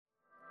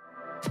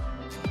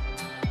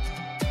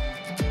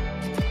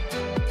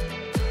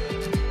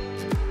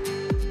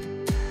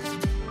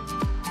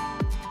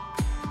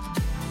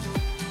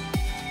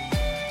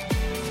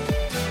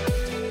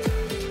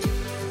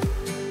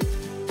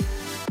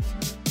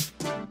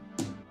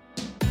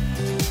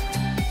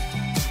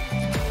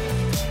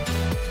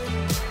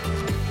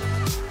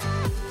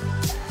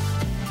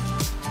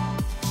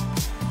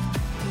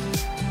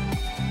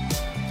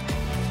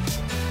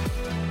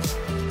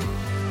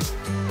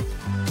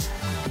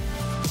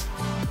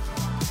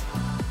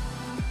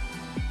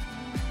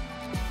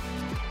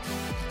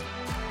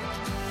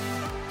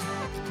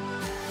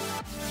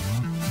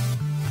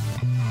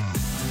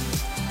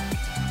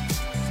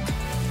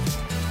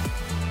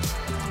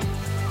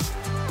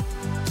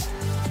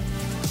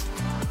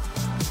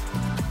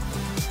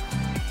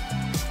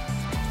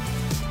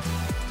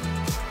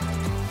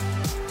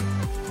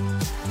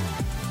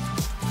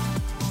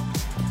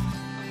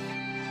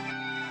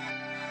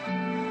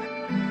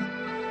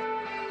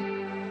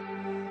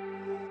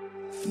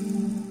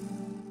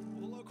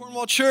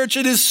Church,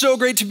 it is so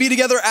great to be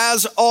together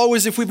as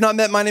always. If we've not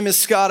met, my name is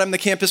Scott. I'm the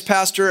campus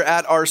pastor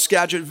at our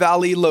Skagit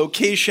Valley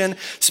location.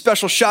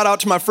 Special shout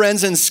out to my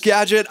friends in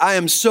Skagit. I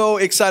am so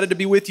excited to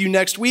be with you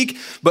next week,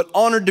 but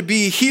honored to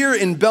be here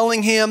in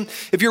Bellingham.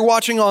 If you're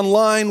watching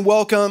online,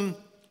 welcome.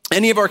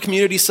 Any of our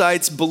community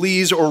sites,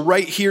 Belize, or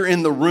right here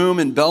in the room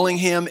in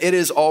Bellingham, it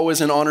is always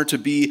an honor to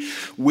be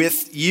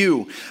with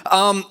you.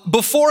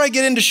 Before I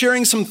get into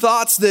sharing some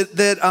thoughts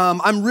that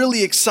I'm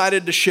really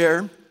excited to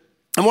share,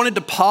 I wanted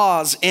to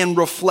pause and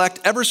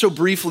reflect ever so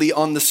briefly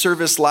on the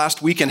service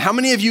last weekend. How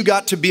many of you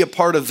got to be a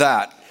part of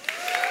that?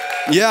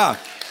 Yeah.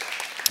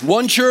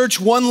 One church,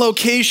 one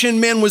location.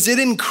 Man, was it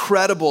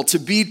incredible to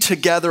be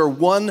together,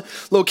 one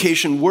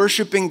location,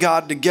 worshiping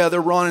God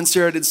together. Ron and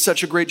Sarah did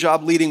such a great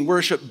job leading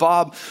worship.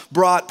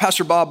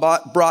 Pastor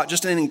Bob brought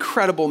just an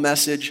incredible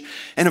message.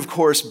 And of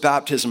course,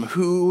 baptism.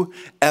 Who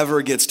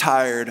ever gets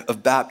tired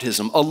of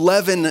baptism?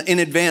 11 in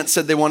advance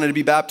said they wanted to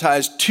be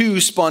baptized. 2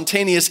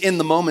 spontaneous in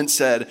the moment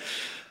said,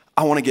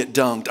 I want to get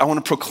dunked. I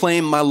want to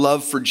proclaim my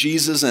love for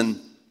Jesus. And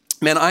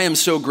man, I am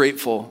so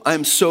grateful. I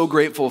am so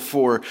grateful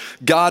for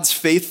God's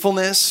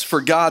faithfulness, for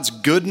God's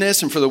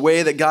goodness, and for the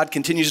way that God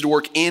continues to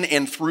work in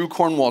and through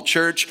Cornwall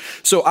Church.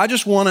 So I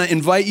just want to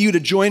invite you to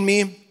join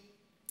me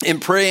in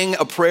praying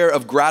a prayer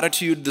of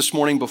gratitude this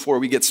morning before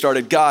we get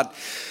started. God,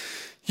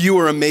 you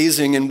are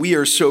amazing, and we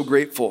are so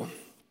grateful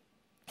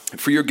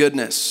for your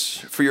goodness,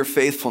 for your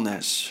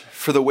faithfulness,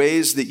 for the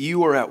ways that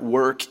you are at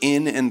work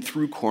in and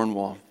through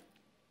Cornwall.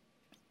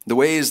 The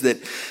ways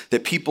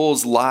that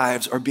people's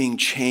lives are being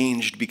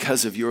changed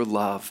because of your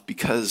love,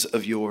 because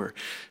of your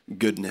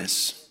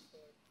goodness.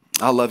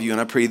 I love you, and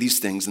I pray these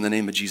things in the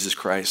name of Jesus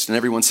Christ. And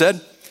everyone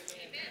said,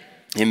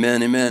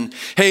 Amen, amen.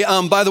 Hey,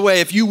 by the way,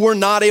 if you were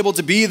not able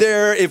to be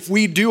there, if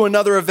we do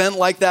another event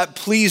like that,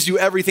 please do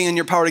everything in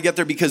your power to get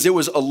there because it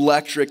was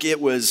electric. It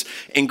was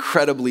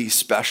incredibly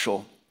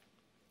special.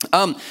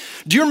 Do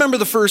you remember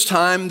the first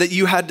time that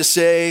you had to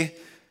say,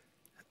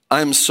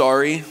 I'm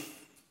sorry?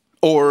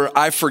 Or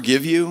I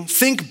forgive you?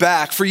 Think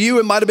back. For you,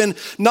 it might have been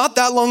not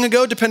that long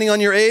ago, depending on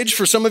your age.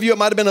 For some of you, it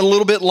might have been a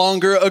little bit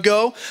longer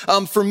ago.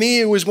 For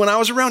me, it was when I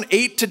was around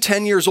 8 to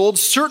 10 years old.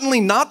 Certainly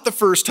not the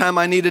first time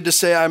I needed to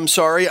say I'm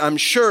sorry, I'm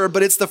sure,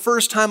 but it's the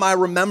first time I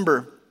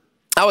remember.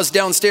 I was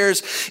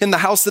downstairs in the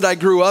house that I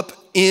grew up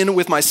in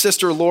with my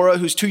sister, Laura,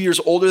 who's 2 years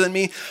older than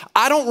me.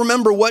 I don't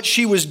remember what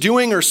she was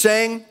doing or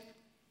saying,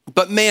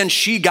 but man,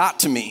 she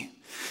got to me.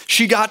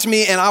 She got to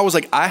me and I was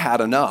like, I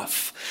had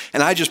enough.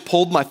 And I just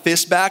pulled my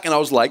fist back and I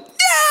was like,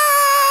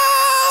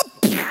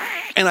 yeah!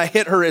 And I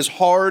hit her as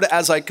hard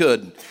as I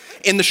could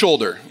in the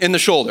shoulder.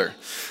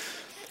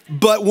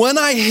 But when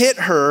I hit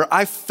her,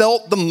 I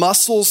felt the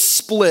muscles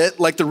split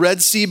like the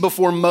Red Sea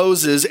before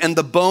Moses and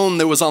the bone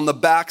that was on the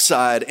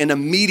backside. And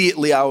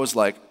immediately I was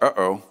like,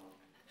 uh-oh.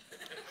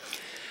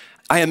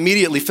 I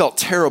immediately felt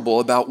terrible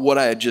about what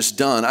I had just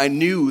done. I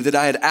knew that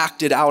I had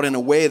acted out in a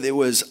way that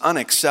was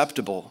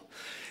unacceptable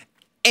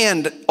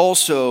and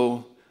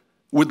also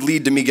would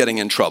lead to me getting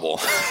in trouble.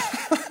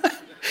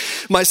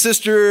 My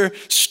sister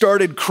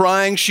started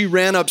crying. She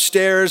ran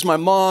upstairs. My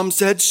mom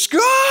said,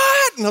 Scott!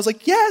 And I was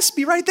like, yes,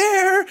 be right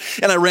there.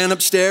 And I ran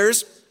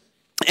upstairs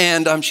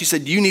and she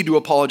said, you need to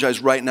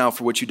apologize right now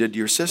for what you did to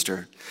your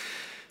sister.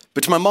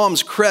 But to my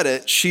mom's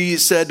credit, she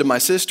said to my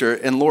sister,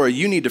 and Laura,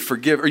 you need to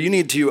forgive, or you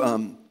need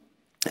to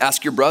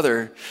ask your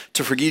brother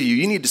to forgive you.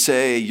 You need to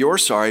say you're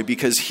sorry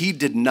because he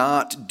did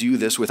not do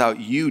this without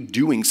you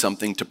doing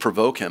something to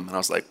provoke him. And I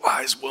was like,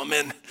 wise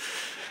woman.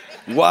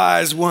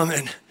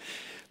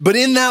 But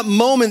in that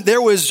moment,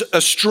 there was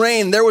a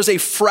strain. There was a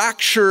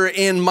fracture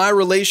in my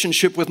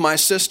relationship with my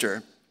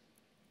sister.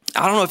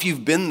 I don't know if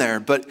you've been there,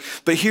 but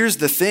here's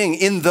the thing.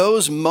 In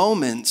those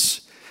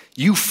moments,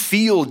 you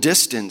feel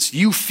distance.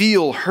 You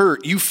feel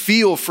hurt. You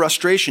feel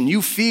frustration.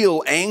 You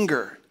feel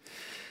anger.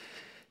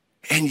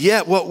 And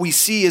yet what we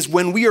see is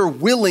when we are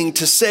willing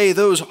to say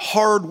those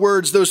hard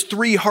words, those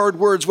 3 hard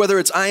words, whether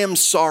it's I am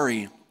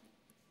sorry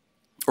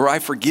or I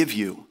forgive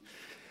you,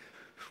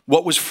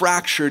 what was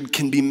fractured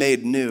can be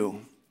made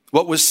new.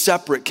 What was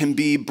separate can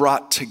be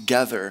brought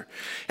together.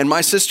 And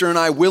my sister and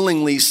I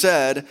willingly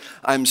said,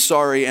 I'm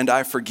sorry and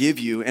I forgive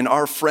you. And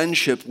our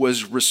friendship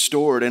was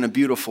restored in a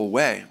beautiful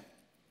way.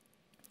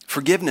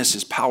 Forgiveness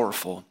is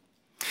powerful.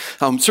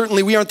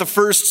 Certainly we aren't the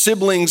first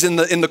siblings in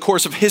the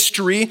course of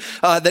history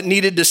that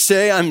needed to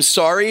say, I'm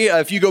sorry.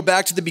 If you go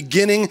back to the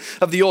beginning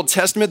of the Old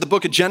Testament, the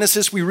book of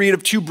Genesis, we read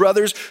of two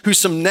brothers who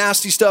some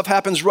nasty stuff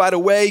happens right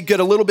away.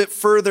 Get a little bit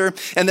further,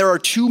 and there are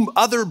two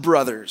other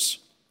brothers.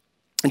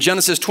 In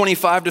Genesis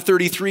 25 to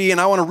 33, and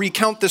I want to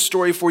recount this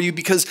story for you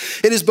because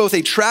it is both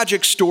a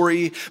tragic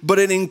story, but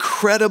an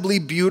incredibly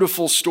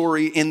beautiful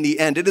story in the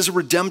end. It is a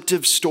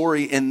redemptive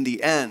story in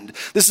the end.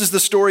 This is the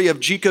story of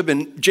Jacob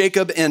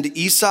and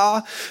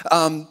Esau.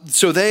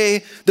 So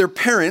their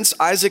parents,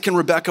 Isaac and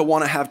Rebekah,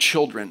 want to have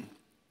children.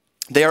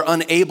 They are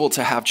unable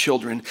to have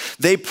children.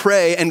 They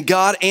pray, and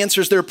God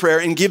answers their prayer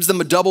and gives them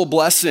a double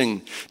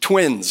blessing,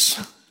 twins.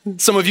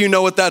 Some of you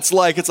know what that's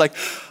like. It's like,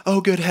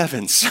 oh, good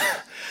heavens.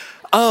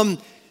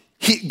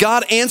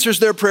 God answers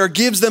their prayer,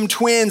 gives them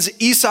twins.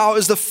 Esau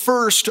is the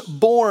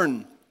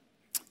firstborn.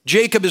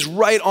 Jacob is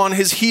right on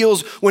his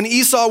heels. When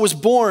Esau was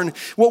born,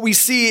 what we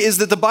see is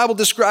that the Bible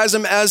describes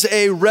him as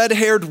a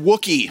red-haired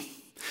Wookiee.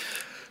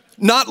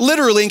 Not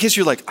literally, in case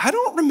you're like, I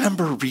don't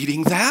remember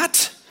reading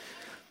that.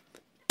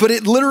 But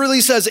it literally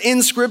says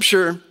in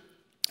Scripture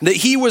that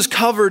he was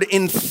covered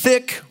in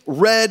thick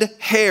red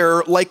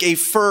hair like a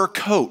fur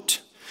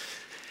coat.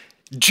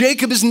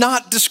 Jacob is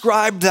not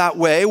described that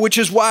way, which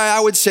is why I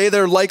would say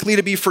they're likely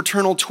to be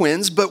fraternal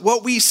twins. But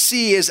what we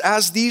see is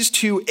as these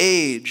two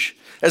age,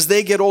 as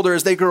they get older,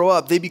 as they grow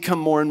up, they become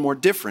more and more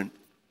different.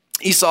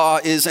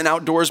 Esau is an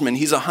outdoorsman.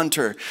 He's a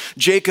hunter.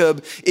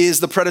 Jacob is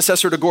the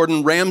predecessor to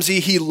Gordon Ramsay.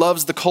 He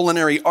loves the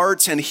culinary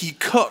arts and he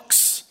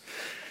cooks.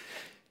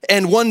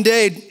 And one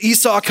day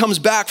Esau comes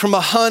back from a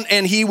hunt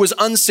and he was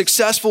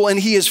unsuccessful and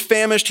he is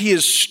famished, he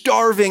is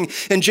starving.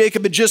 And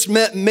Jacob had just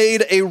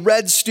made a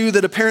red stew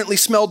that apparently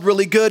smelled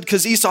really good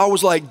because Esau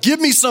was like, give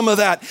me some of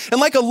that. And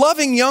like a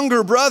loving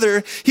younger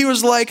brother, he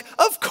was like,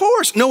 of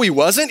course. No, he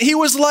wasn't. He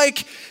was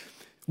like,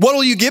 what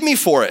will you give me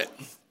for it?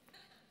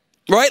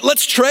 Right?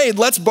 Let's trade,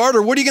 let's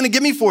barter. What are you going to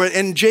give me for it?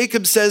 And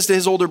Jacob says to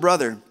his older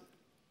brother,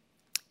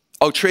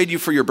 I'll trade you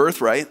for your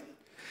birthright.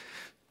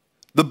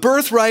 The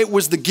birthright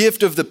was the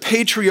gift of the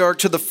patriarch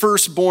to the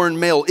firstborn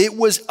male. It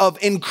was of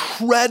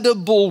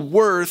incredible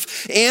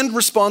worth and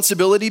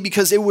responsibility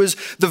because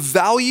the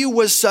value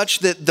was such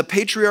that the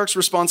patriarch's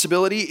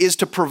responsibility is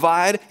to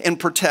provide and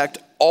protect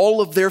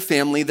all of their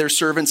family, their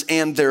servants,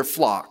 and their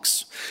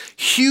flocks.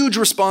 Huge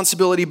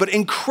responsibility, but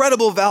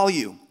incredible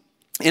value.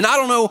 And I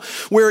don't know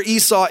where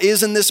Esau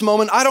is in this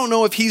moment. I don't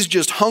know if he's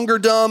just hunger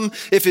dumb,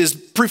 if his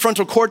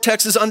prefrontal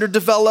cortex is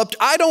underdeveloped.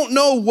 I don't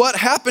know what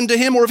happened to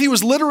him or if he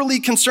was literally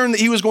concerned that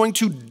he was going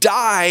to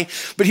die,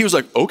 but he was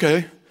like,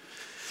 okay.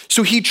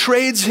 So he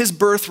trades his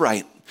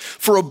birthright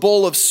for a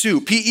bowl of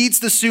soup. He eats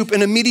the soup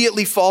and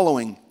immediately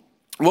following,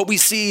 what we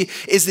see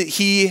is that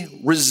he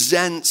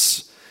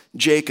resents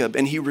Jacob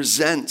and he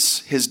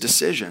resents his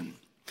decision.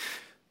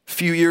 A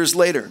few years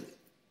later,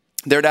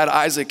 their dad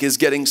Isaac is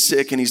getting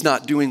sick and he's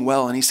not doing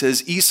well. And he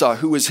says, Esau,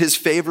 who is his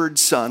favored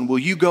son, will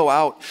you go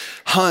out,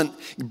 hunt,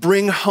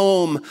 bring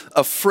home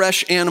a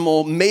fresh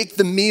animal, make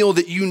the meal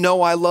that you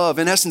know I love?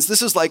 In essence,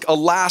 this is like a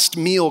last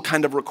meal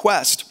kind of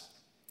request.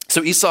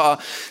 So Esau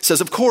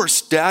says, of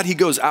course, Dad. He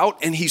goes out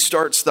and he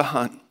starts the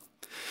hunt.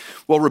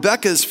 Well,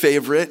 Rebekah's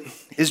favorite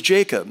is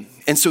Jacob.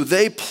 And so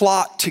they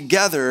plot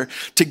together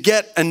to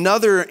get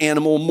another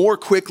animal more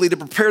quickly, to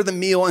prepare the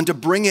meal and to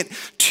bring it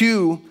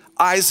to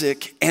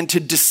Isaac and to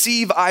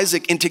deceive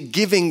Isaac into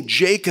giving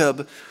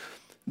Jacob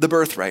the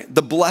birthright,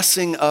 the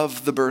blessing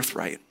of the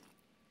birthright.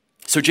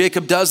 So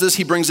Jacob does this,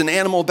 he brings an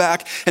animal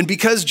back, and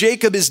because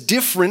Jacob is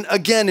different,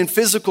 again, in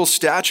physical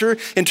stature,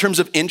 in terms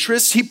of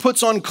interests, he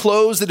puts on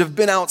clothes that have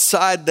been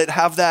outside that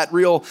have that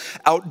real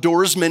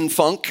outdoorsman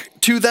funk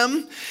to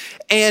them,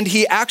 and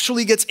he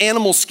actually gets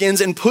animal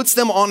skins and puts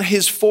them on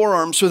his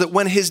forearm so that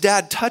when his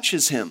dad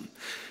touches him,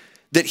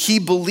 that he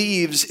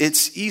believes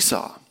it's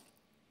Esau.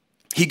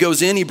 He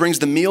goes in, he brings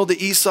the meal to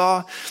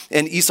Esau,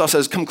 and Esau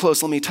says, come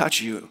close, let me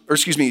touch you.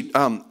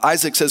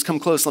 Isaac says, come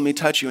close, let me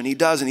touch you. And he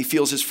does, and he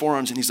feels his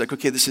forearms, and he's like,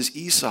 okay, this is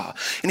Esau.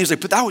 And he's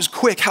like, but that was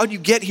quick, how'd you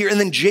get here? And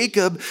then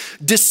Jacob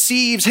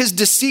deceives, his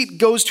deceit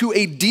goes to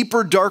a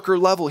deeper, darker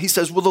level. He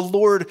says, well, the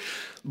Lord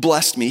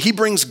blessed me. He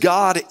brings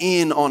God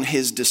in on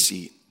his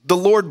deceit. The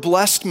Lord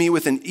blessed me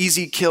with an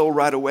easy kill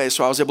right away,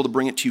 so I was able to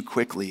bring it to you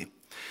quickly.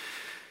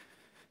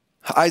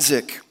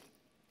 Isaac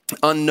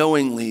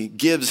unknowingly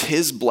gives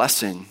his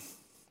blessing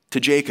to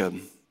Jacob.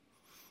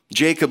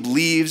 Jacob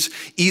leaves,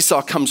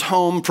 Esau comes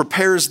home,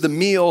 prepares the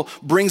meal,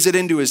 brings it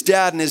into his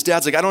dad, and his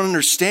dad's like, I don't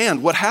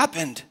understand, what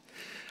happened?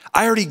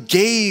 I already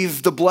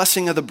gave the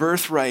blessing of the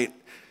birthright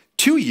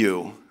to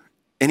you.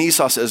 And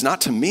Esau says, not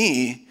to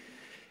me.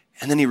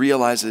 And then he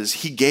realizes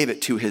he gave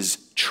it to his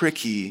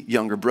tricky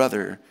younger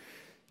brother,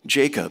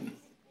 Jacob.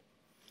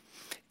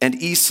 And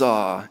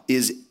Esau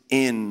is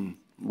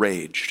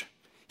enraged.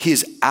 He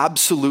is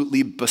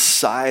absolutely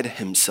beside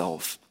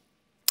himself.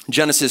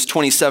 Genesis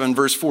 27,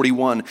 verse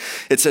 41,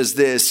 it says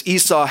this: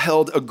 Esau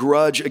held a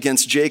grudge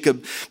against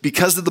Jacob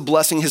because of the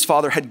blessing his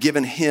father had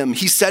given him.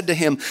 He said to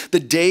him,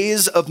 "The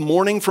days of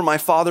mourning for my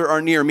father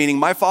are near," meaning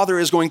my father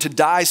is going to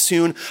die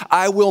soon.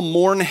 I will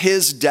mourn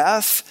his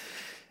death,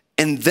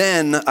 and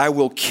then I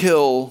will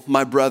kill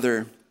my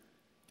brother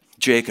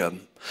Jacob.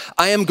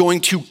 I am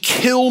going to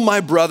kill my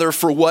brother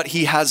for what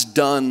he has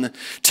done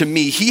to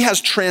me. He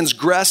has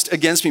transgressed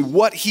against me.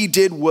 What he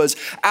did was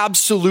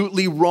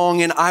absolutely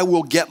wrong, and I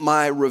will get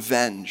my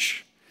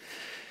revenge.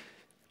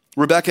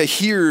 Rebekah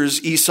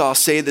hears Esau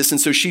say this,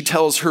 and so she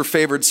tells her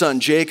favored son,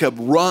 Jacob,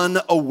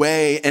 "Run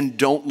away and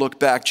don't look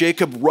back."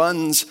 Jacob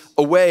runs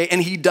away,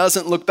 and he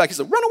doesn't look back. He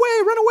says, "Run away,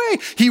 run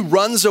away." He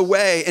runs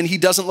away, and he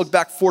doesn't look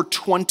back for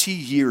 20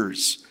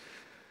 years.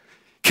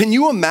 Can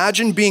you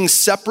imagine being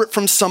separate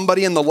from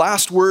somebody and the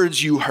last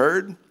words you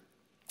heard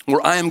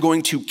were, "I am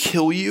going to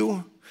kill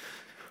you"?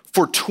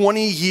 For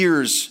 20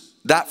 years,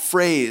 that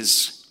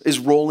phrase is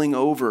rolling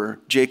over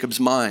Jacob's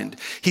mind.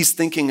 He's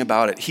thinking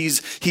about it.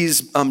 He's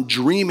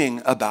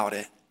dreaming about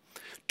it.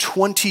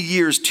 20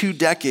 years, 2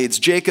 decades.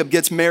 Jacob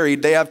gets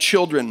married. They have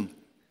children,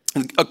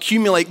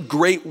 accumulate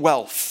great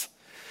wealth.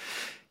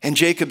 And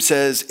Jacob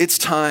says, "It's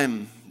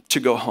time to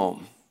go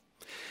home.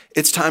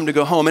 It's time to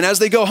go home." And as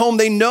they go home,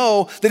 they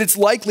know that it's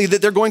likely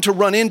that they're going to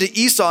run into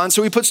Esau. And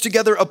so he puts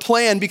together a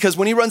plan, because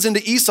when he runs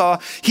into Esau,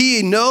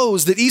 he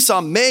knows that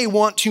Esau may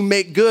want to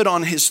make good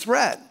on his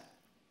threat.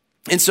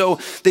 And so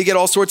they get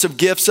all sorts of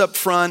gifts up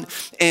front,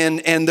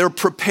 and they're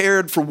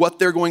prepared for what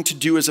they're going to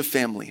do as a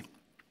family.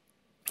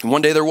 And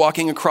one day they're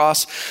walking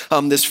across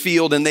this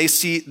field, and they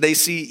see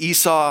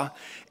Esau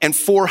and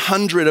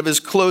 400 of his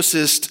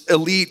closest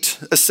elite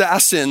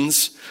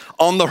assassins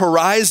on the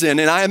horizon.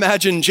 And I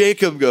imagine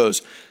Jacob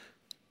goes,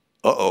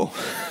 uh-oh,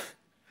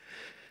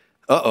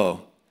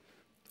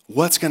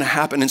 what's going to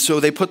happen? And so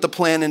they put the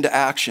plan into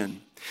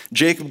action.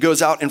 Jacob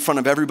goes out in front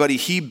of everybody.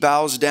 He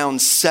bows down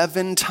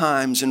 7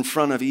 times in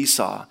front of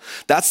Esau.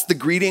 That's the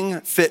greeting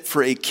fit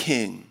for a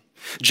king.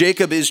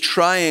 Jacob is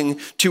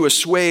trying to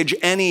assuage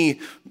any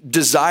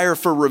desire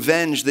for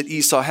revenge that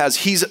Esau has.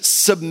 He's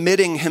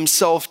submitting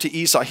himself to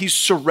Esau. He's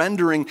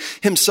surrendering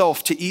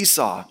himself to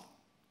Esau.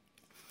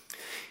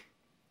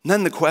 And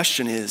then the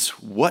question is,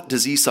 what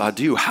does Esau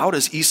do? How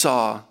does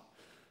Esau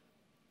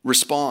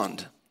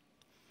respond?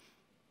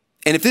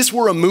 And if this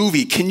were a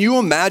movie, can you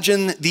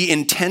imagine the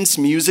intense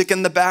music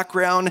in the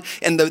background,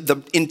 and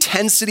the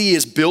intensity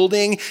is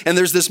building, and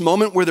there's this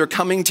moment where they're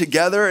coming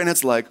together, and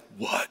it's like,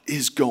 what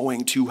is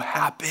going to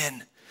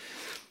happen?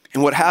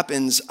 And what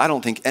happens, I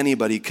don't think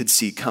anybody could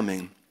see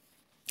coming.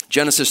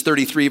 Genesis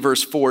 33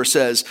 verse 4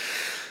 says,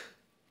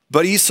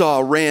 "But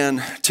Esau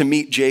ran to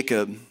meet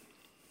Jacob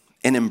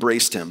and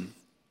embraced him.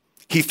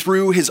 He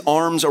threw his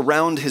arms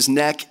around his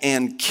neck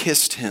and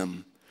kissed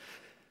him.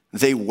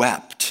 They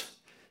wept,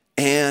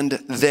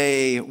 and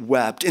they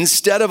wept."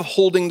 Instead of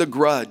holding the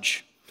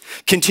grudge,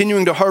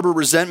 continuing to harbor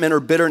resentment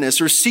or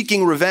bitterness, or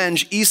seeking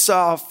revenge,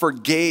 Esau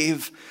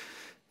forgave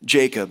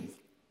Jacob.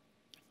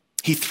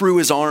 He threw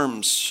his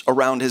arms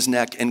around his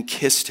neck and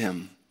kissed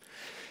him.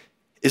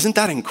 Isn't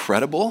that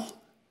incredible?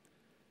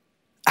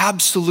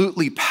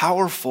 Absolutely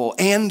powerful.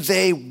 And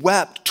they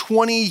wept.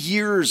 20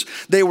 years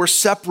they were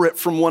separate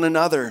from one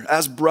another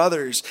as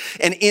brothers.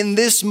 And in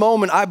this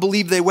moment, I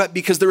believe they wept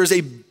because there is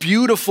a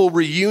beautiful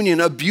reunion,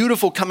 a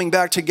beautiful coming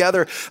back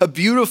together, a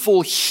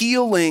beautiful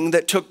healing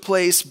that took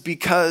place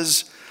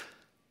because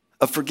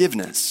of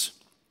forgiveness.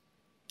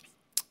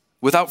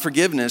 Without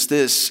forgiveness,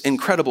 this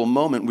incredible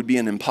moment would be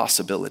an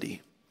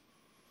impossibility.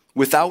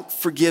 Without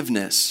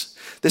forgiveness,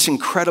 this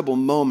incredible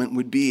moment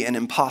would be an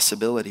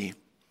impossibility.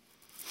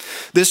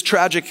 This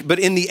tragic, but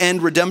in the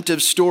end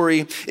redemptive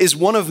story is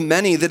one of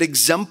many that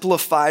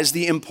exemplifies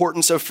the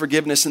importance of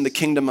forgiveness in the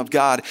kingdom of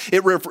God.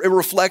 It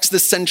reflects the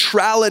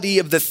centrality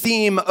of the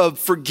theme of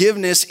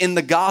forgiveness in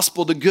the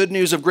gospel, the good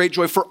news of great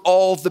joy for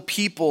all the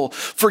people.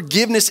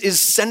 Forgiveness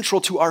is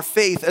central to our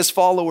faith as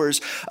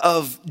followers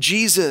of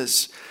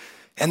Jesus.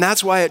 And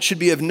that's why it should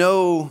be of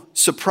no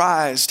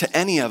surprise to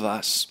any of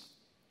us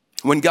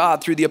when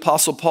God, through the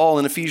Apostle Paul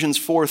in Ephesians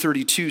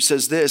 4:32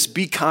 says this,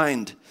 "Be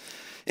kind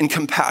and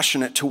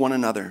compassionate to one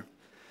another,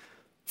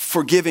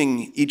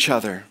 forgiving each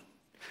other,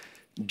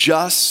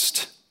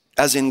 just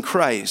as in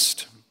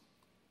Christ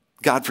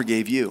God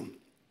forgave you."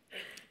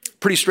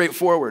 Pretty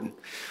straightforward.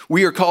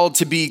 We are called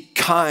to be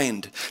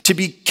kind, to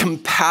be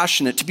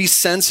compassionate, to be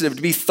sensitive,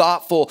 to be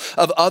thoughtful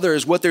of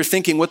others, what they're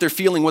thinking, what they're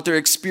feeling, what they're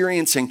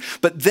experiencing.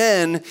 But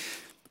then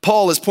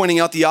Paul is pointing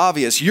out the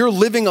obvious. You're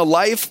living a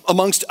life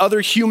amongst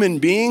other human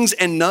beings,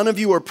 and none of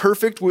you are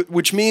perfect,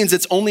 which means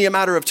it's only a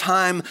matter of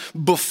time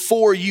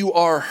before you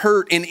are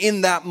hurt. And in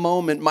that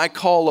moment, my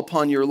call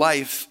upon your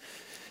life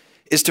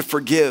is to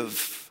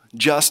forgive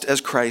just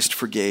as Christ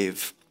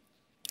forgave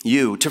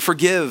you. To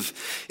forgive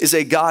is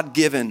a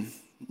God-given,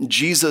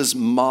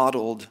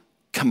 Jesus-modeled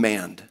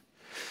command.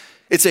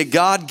 It's a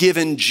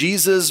God-given,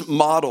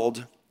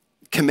 Jesus-modeled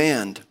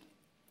command.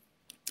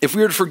 If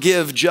we were to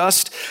forgive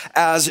just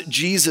as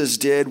Jesus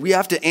did, we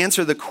have to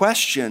answer the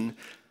question,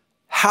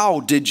 how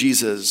did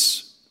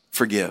Jesus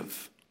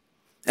forgive?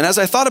 And as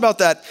I thought about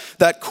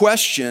that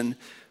question,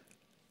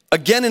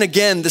 again and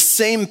again, the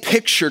same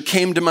picture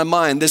came to my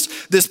mind,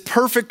 this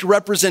perfect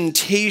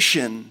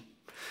representation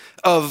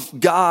of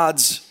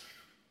God's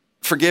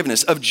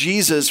forgiveness, of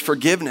Jesus'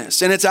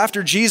 forgiveness. And it's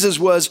after Jesus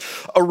was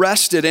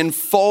arrested and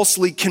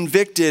falsely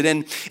convicted,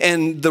 and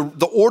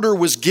the order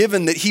was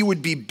given that he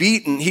would be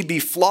beaten, he'd be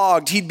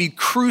flogged, he'd be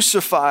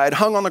crucified,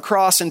 hung on the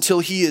cross until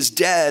he is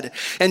dead.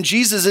 And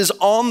Jesus is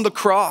on the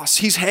cross.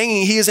 He's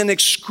hanging. He is in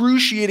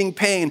excruciating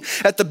pain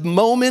at the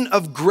moment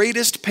of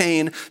greatest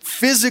pain,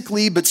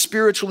 physically but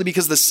spiritually,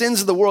 because the sins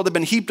of the world have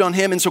been heaped on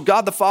him. And so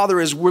God the Father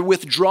is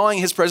withdrawing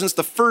his presence.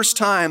 The first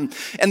time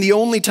and the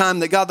only time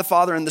that God the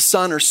Father and the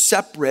Son are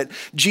separate,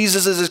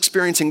 Jesus is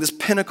experiencing this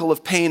pinnacle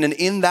of pain, and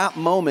in that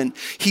moment,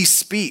 he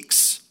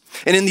speaks.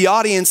 And in the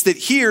audience that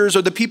hears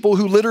are the people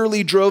who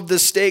literally drove the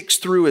stakes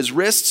through his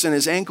wrists and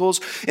his ankles.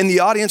 In the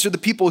audience are the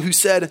people who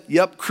said,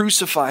 yep,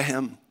 crucify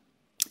him.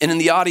 And in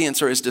the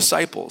audience are his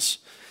disciples.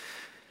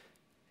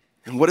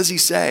 And what does he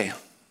say?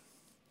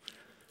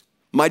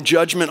 My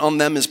judgment on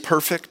them is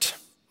perfect.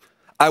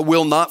 I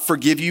will not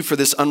forgive you for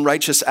this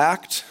unrighteous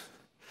act.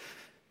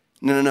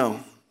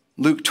 No.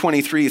 Luke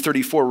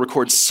 23:34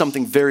 records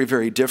something very,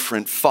 very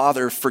different.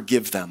 Father,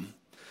 forgive them.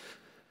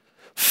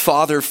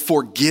 Father,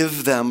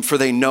 forgive them, for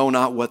they know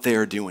not what they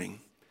are doing.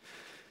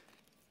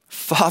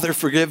 Father,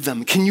 forgive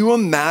them. Can you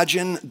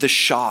imagine the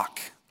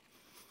shock?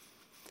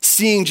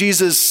 Seeing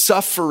Jesus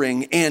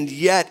suffering, and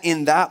yet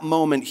in that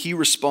moment, he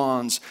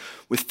responds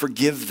with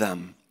forgive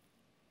them.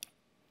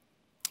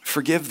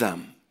 Forgive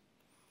them.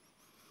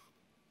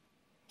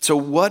 So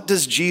what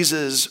does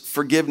Jesus'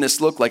 forgiveness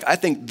look like? I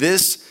think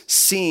this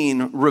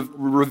scene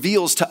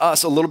reveals to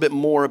us a little bit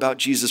more about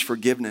Jesus'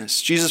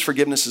 forgiveness. Jesus'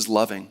 forgiveness is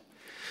loving.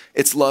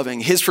 It's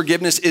loving. His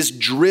forgiveness is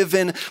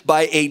driven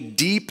by a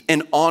deep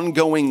and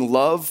ongoing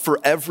love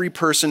for every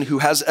person who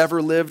has ever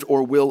lived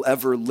or will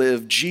ever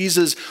live.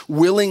 Jesus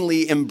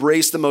willingly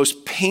embraced the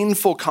most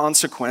painful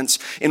consequence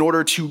in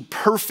order to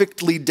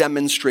perfectly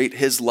demonstrate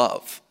his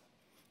love.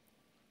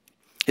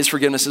 His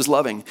forgiveness is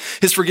loving.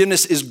 His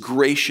forgiveness is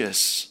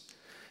gracious.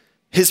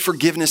 His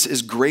forgiveness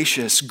is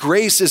gracious.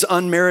 Grace is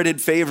unmerited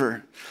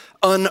favor,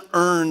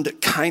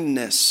 unearned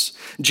kindness.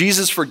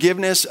 Jesus'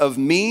 forgiveness of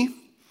me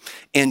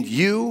and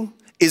you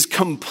is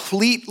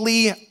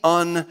completely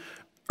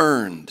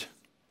unearned.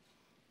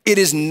 It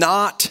is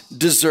not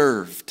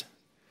deserved,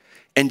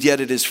 and yet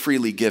it is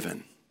freely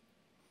given.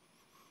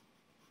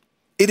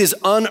 It is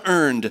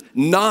unearned,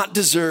 not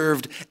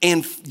deserved,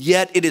 and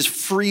yet it is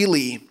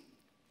freely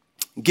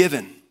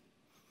given.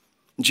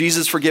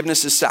 Jesus'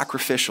 forgiveness is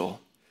sacrificial.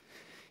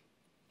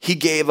 He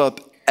gave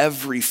up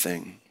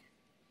everything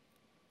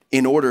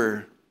in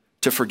order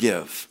to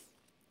forgive.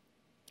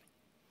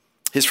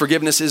 His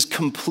forgiveness is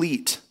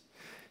complete.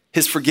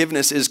 His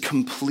forgiveness is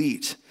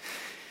complete.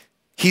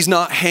 He's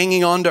not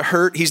hanging on to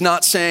hurt. He's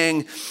not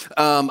saying,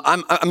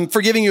 I'm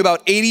forgiving you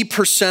about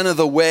 80% of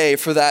the way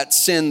for that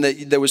sin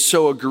that was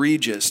so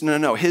egregious.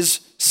 No. His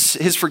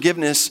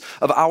forgiveness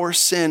of our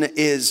sin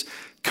is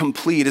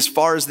complete. As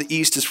far as the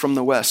east is from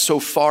the west, so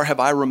far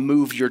have I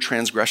removed your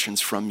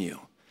transgressions from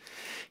you.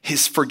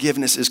 His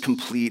forgiveness is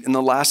complete. And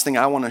the last thing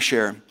I want to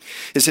share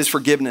is his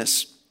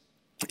forgiveness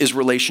is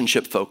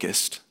relationship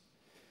focused.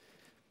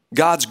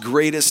 God's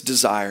greatest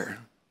desire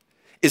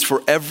is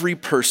for every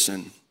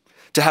person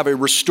to have a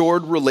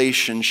restored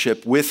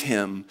relationship with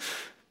him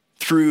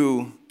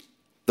through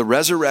the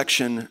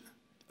resurrection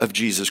of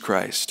Jesus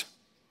Christ.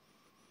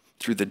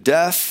 Through the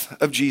death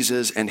of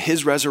Jesus and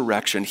his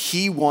resurrection,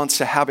 he wants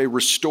to have a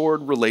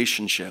restored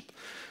relationship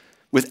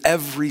with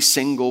every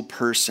single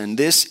person.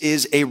 This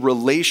is a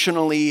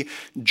relationally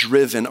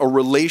driven, a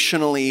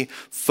relationally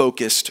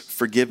focused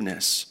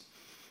forgiveness.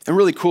 And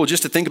really cool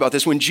just to think about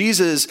this. When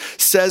Jesus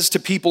says to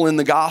people in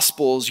the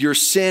Gospels, your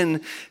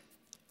sin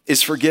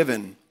is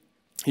forgiven,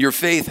 your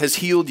faith has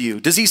healed you.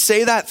 Does he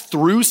say that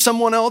through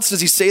someone else?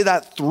 Does he say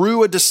that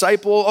through a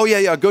disciple? Oh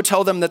yeah, go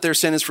tell them that their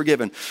sin is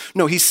forgiven.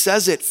 No, he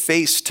says it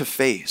face to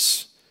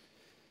face.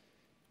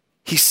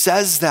 He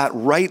says that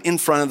right in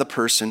front of the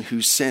person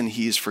whose sin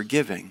he is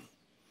forgiving.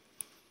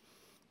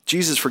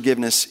 Jesus'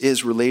 forgiveness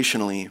is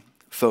relationally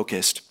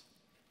focused.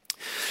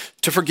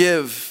 To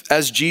forgive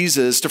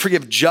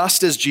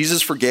just as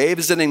Jesus forgave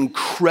is an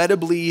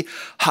incredibly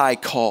high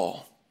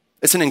call.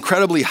 It's an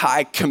incredibly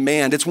high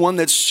command. It's one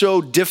that's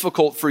so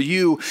difficult for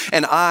you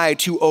and I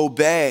to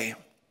obey.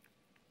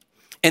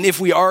 And if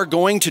we are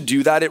going to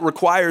do that, it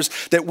requires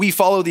that we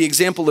follow the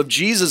example of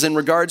Jesus in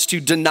regards to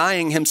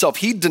denying himself.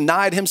 He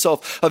denied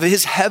himself of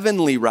his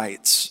heavenly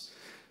rights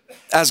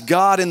as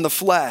God in the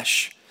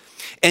flesh.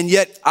 And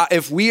yet,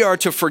 if we are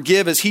to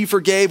forgive as he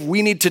forgave,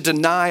 we need to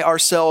deny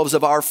ourselves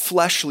of our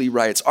fleshly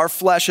rights. Our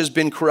flesh has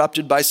been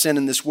corrupted by sin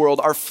in this world.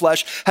 Our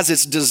flesh has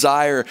its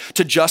desire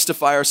to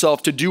justify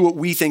ourselves, to do what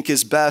we think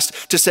is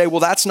best, to say, well,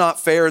 that's not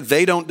fair.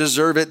 They don't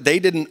deserve it. They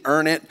didn't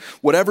earn it,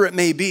 whatever it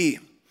may be.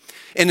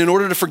 And in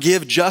order to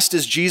forgive just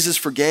as Jesus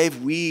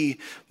forgave, we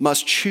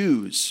must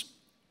choose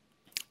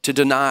to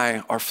deny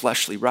our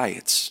fleshly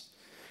rights.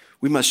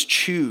 We must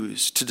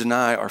choose to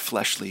deny our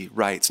fleshly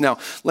rights. Now,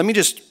 let me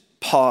just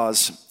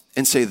pause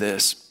and say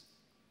this.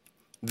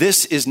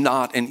 This is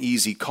not an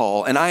easy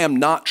call, and I am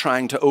not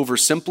trying to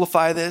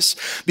oversimplify this,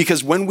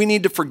 because when we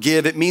need to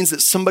forgive, it means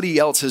that somebody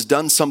else has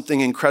done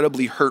something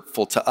incredibly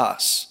hurtful to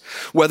us.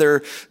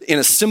 Whether in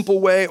a simple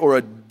way or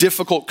a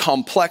difficult,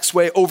 complex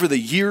way, over the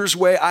years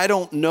way, I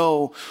don't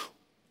know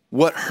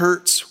what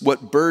hurts,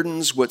 what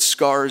burdens, what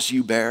scars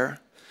you bear.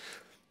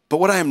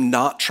 But what I am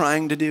not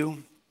trying to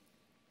do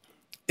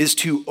is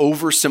to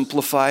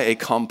oversimplify a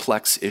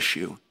complex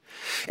issue.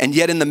 And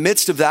yet in the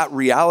midst of that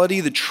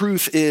reality, the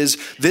truth is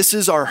this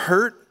is our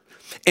hurt.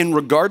 And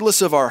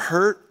regardless of our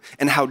hurt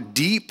and how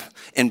deep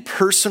and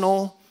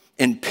personal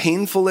and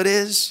painful it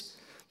is,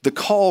 the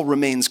call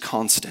remains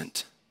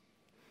constant.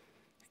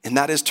 And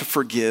that is to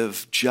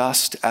forgive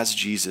just as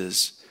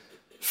Jesus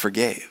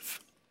forgave.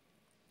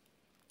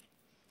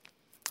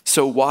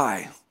 So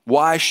why?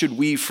 Why should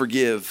we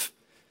forgive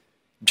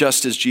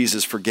just as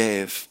Jesus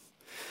forgave?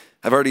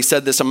 I've already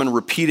said this. I'm going to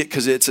repeat it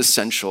because it's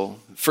essential.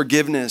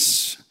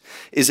 Forgiveness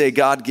is a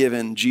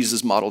God-given,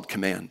 Jesus-modeled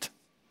command.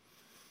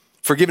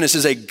 Forgiveness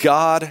is a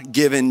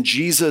God-given,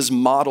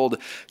 Jesus-modeled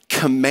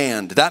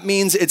command. That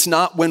means it's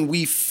not when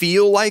we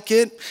feel like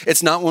it.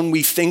 It's not when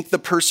we think the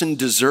person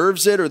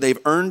deserves it or they've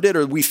earned it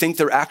or we think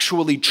they're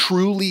actually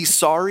truly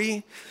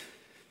sorry.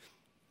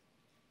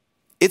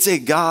 It's a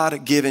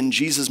God-given,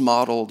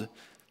 Jesus-modeled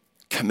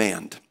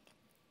command.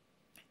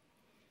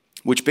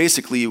 Which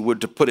basically,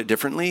 to put it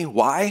differently,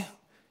 why?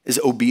 Is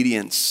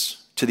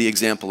obedience to the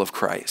example of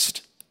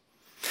Christ.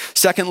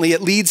 Secondly,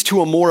 it leads to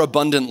a more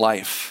abundant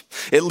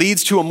life. It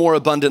leads to a more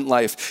abundant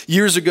life.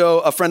 Years ago,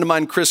 a friend of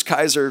mine, Chris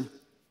Kaiser,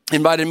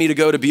 invited me to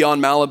go to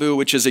Beyond Malibu,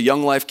 which is a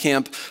young life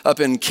camp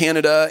up in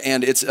Canada,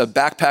 and it's a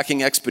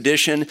backpacking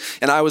expedition.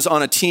 And I was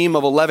on a team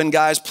of 11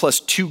 guys plus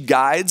 2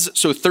 guides,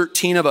 so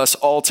 13 of us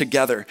all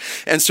together.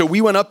 And so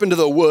we went up into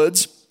the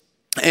woods.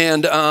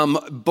 And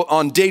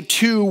on day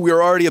 2, we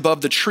were already above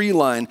the tree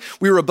line.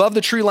 We were above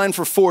the tree line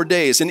for 4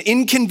 days. An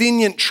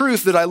inconvenient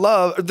truth that I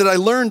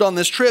learned on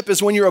this trip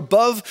is when you're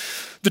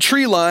above the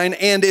tree line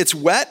and it's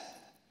wet,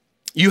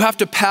 you have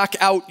to pack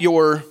out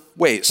your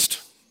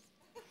waist.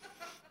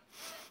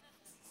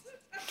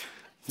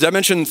 Did I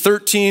mention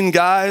 13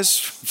 guys,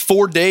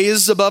 4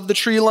 days above the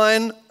tree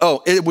line?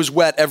 Oh, it was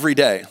wet every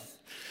day.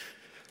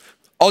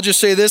 I'll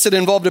just say this, it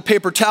involved a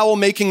paper towel,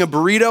 making a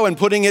burrito and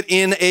putting it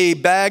in a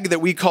bag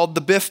that we called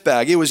the Biff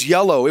bag. It was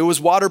yellow, it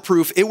was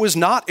waterproof, it was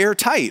not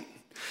airtight.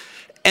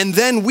 And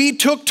then we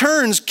took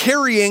turns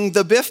carrying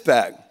the Biff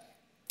bag.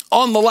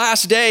 On the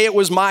last day, it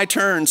was my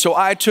turn, so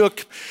I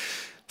took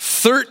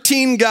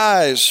 13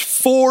 guys,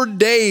 4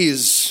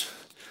 days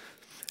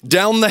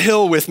down the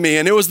hill with me,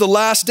 and it was the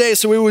last day,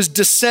 so it was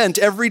descent.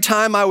 Every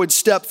time I would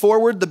step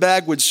forward, the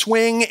bag would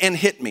swing and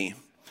hit me.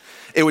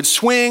 It would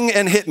swing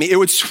and hit me. It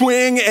would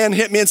swing and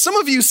hit me. And some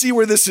of you see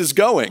where this is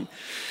going.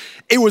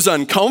 It was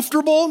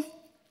uncomfortable.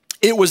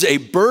 It was a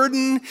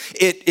burden.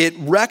 It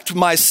wrecked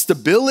my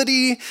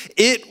stability.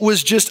 It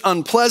was just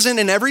unpleasant.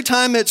 And every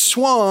time it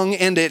swung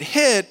and it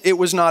hit, it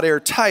was not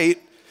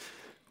airtight,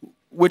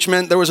 which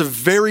meant there was a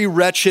very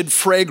wretched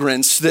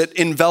fragrance that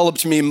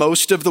enveloped me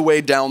most of the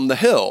way down the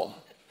hill.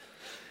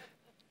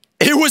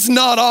 It was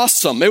not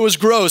awesome. It was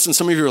gross. And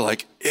some of you are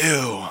like,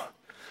 ew.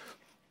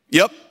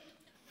 Yep.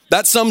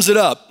 That sums it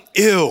up.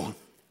 Ew.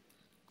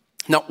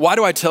 Now, why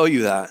do I tell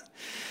you that?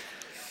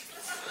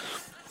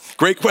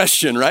 Great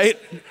question, right?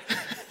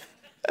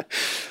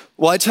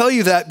 Well, I tell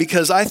you that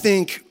because I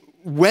think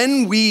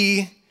when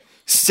we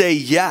say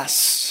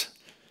yes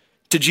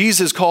to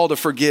Jesus' call to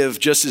forgive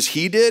just as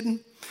he did,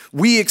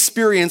 we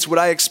experience what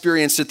I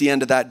experienced at the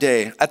end of that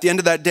day. At the end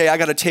of that day, I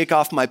got to take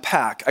off my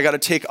pack. I got to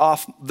take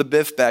off the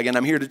Biff bag. And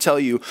I'm here to tell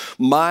you,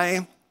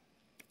 my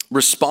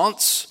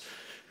response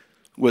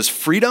was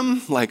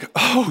freedom, like,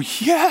 oh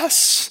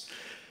yes.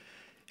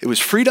 It was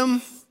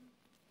freedom,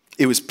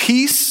 it was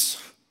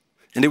peace,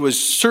 and it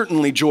was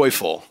certainly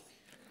joyful.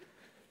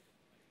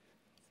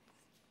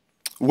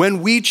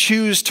 When we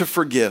choose to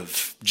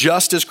forgive,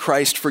 just as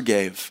Christ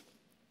forgave,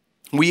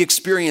 we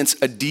experience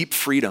a deep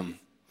freedom.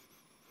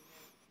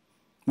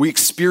 We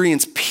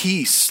experience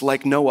peace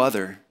like no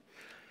other,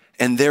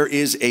 and there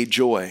is a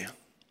joy.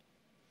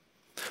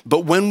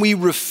 But when we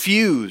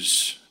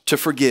refuse to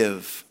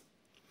forgive,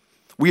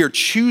 we are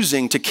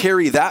choosing to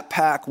carry that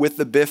pack with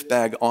the Biff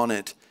bag on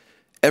it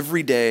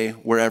every day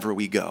wherever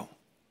we go.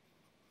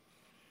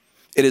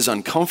 It is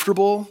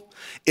uncomfortable.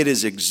 It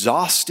is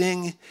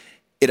exhausting.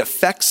 It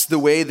affects the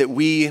way that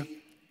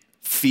we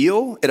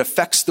feel. It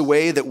affects the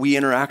way that we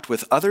interact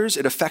with others.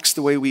 It affects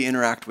the way we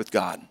interact with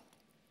God.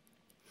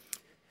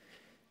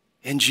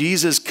 And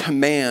Jesus'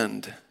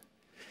 command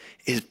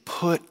is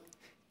put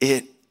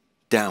it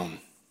down.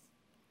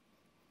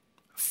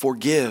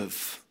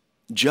 Forgive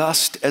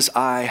just as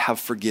I have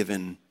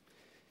forgiven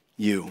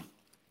you.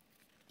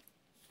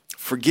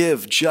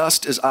 Forgive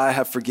just as I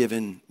have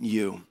forgiven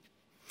you.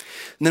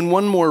 And then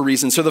one more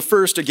reason. So the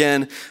first,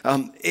 again,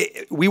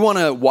 we want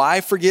to,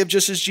 why forgive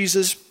just as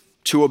Jesus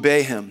to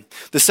obey him.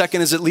 The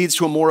second is it leads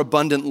to a more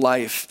abundant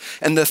life.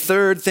 And the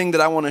third thing that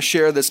I want to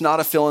share that's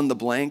not a fill in the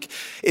blank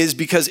is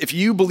because if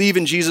you believe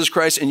in Jesus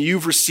Christ and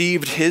you've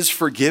received his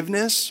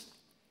forgiveness,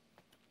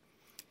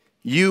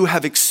 you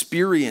have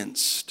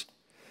experienced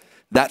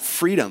that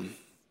freedom,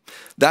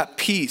 that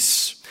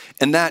peace,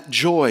 and that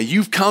joy.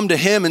 You've come to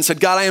him and said,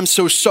 God, I am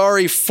so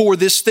sorry for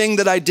this thing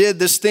that I did,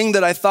 this thing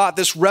that I thought,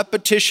 this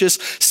repetitious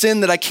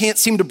sin that I can't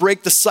seem to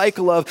break the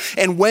cycle of.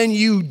 And when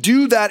you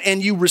do that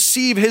and you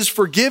receive his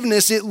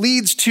forgiveness, it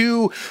leads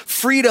to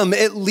freedom.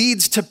 It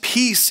leads to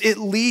peace. It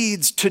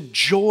leads to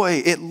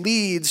joy. It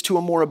leads to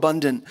a more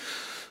abundant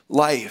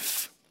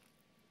life.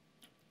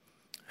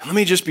 And let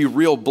me just be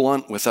real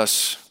blunt with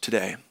us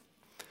today.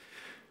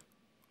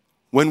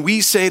 When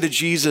we say to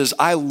Jesus,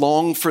 I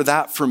long for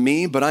that for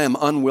me, but I am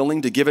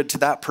unwilling to give it to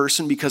that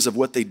person because of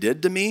what they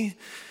did to me,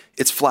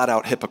 it's flat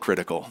out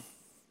hypocritical.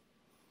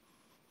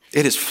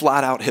 It is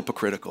flat out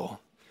hypocritical.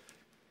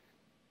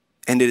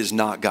 And it is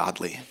not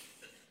godly.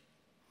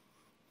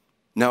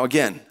 Now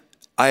again,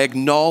 I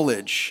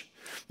acknowledge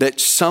that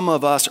some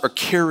of us are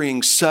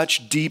carrying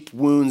such deep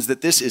wounds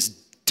that this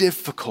is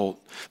difficult,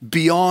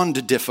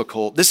 beyond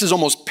difficult. This is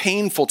almost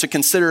painful to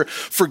consider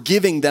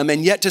forgiving them,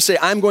 and yet to say,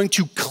 I'm going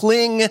to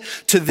cling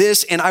to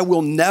this and I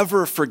will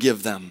never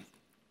forgive them,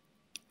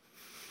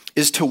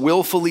 is to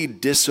willfully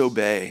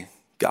disobey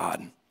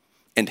God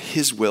and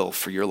his will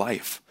for your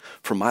life,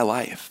 for my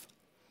life.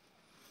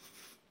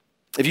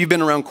 If you've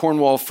been around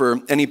Cornwall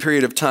for any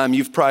period of time,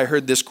 you've probably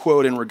heard this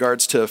quote in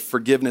regards to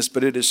forgiveness,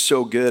 but it is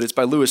so good. It's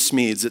by Lewis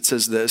Smedes. It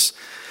says this: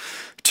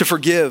 to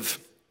forgive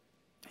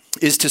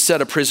is to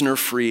set a prisoner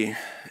free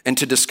and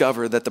to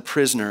discover that the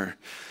prisoner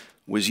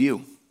was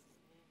you.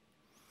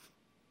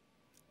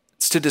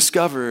 It's to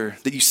discover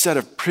that you set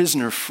a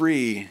prisoner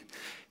free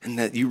and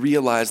that you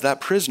realize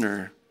that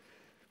prisoner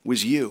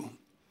was you.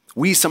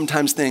 We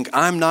sometimes think,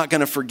 I'm not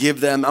going to forgive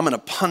them. I'm going to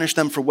punish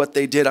them for what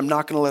they did. I'm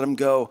not going to let them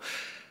go.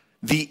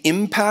 The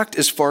impact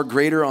is far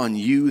greater on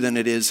you than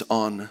it is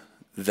on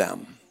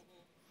them.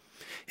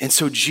 And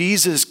so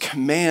Jesus'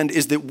 command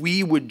is that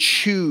we would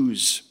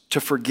choose to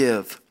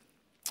forgive.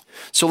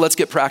 So let's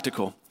get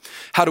practical.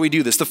 How do we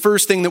do this? The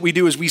first thing that we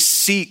do is we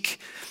seek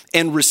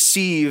and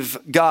receive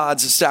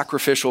God's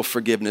sacrificial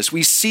forgiveness.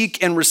 We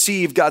seek and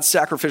receive God's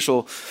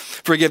sacrificial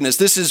forgiveness.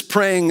 This is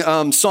praying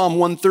Psalm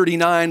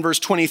 139, verse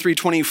 23,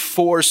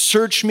 24.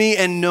 Search me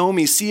and know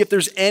me. See if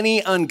there's any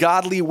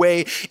ungodly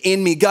way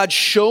in me. God,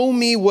 show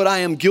me what I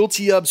am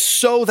guilty of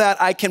so that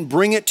I can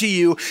bring it to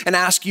you and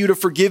ask you to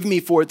forgive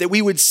me for it. That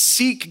we would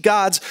seek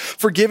God's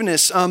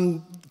forgiveness.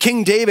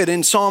 King David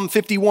in Psalm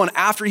 51,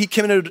 after he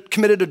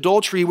committed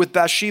adultery with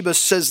Bathsheba,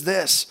 says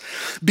this: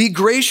 be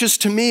gracious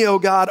to me, O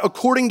God,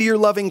 according to your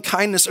loving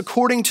kindness,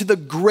 according to the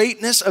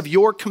greatness of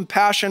your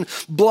compassion,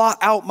 blot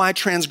out my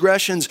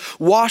transgressions,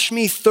 wash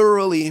me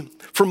thoroughly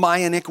from my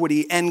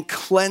iniquity and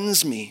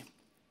cleanse me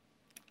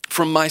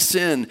from my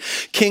sin.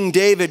 King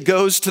David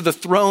goes to the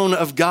throne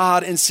of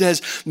God and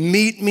says,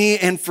 meet me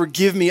and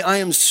forgive me. I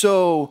am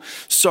so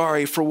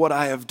sorry for what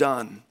I have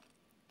done.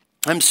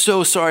 I'm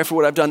so sorry for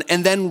what I've done,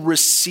 and then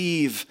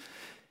receive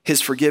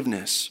his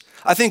forgiveness.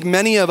 I think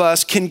many of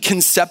us can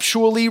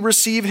conceptually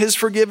receive his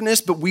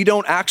forgiveness, but we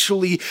don't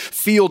actually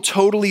feel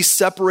totally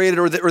separated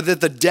or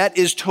that the debt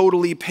is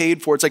totally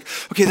paid for. It's like,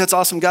 okay, that's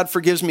awesome. God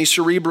forgives me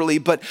cerebrally,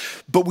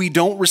 but we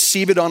don't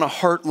receive it on a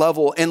heart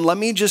level. And let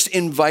me just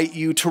invite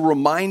you to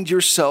remind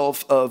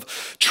yourself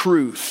of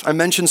truth. I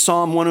mentioned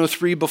Psalm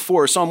 103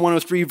 before. Psalm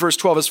 103 verse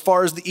 12, as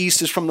far as the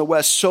east is from the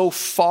west, so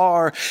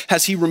far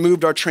has he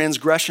removed our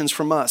transgressions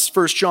from us.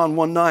 1 John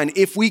 1:9,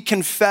 if we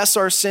confess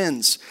our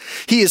sins,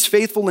 he is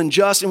faithful and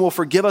just and will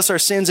forgive us our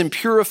sins and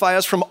purify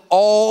us from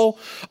all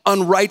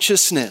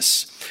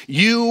unrighteousness.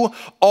 You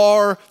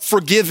are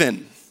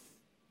forgiven.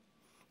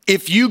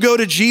 If you go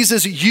to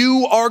Jesus,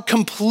 you are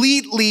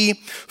completely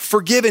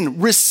forgiven.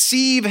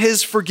 Receive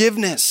his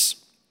forgiveness.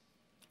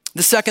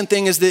 The second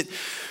thing is that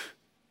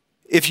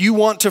if you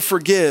want to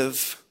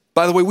forgive,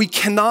 by the way, we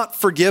cannot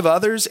forgive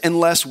others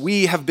unless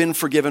we have been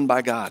forgiven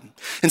by God.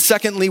 And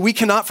secondly, we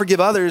cannot forgive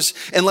others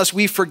unless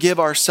we forgive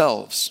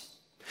ourselves.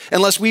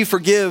 Unless we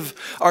forgive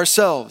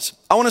ourselves.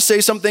 I want to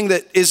say something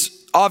that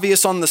is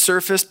obvious on the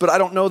surface, but I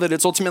don't know that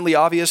it's ultimately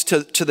obvious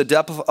to the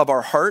depth of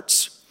our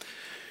hearts.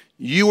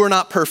 You are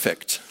not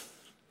perfect.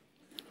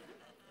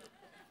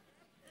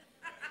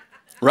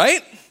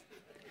 Right?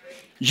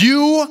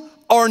 You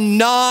are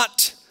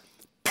not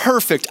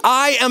perfect.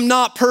 I am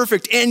not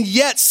perfect. And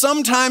yet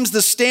sometimes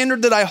the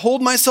standard that I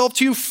hold myself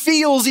to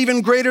feels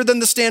even greater than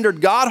the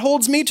standard God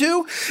holds me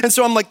to. And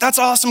so I'm like, that's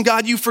awesome,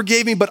 God, you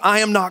forgave me, but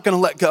I am not going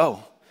to let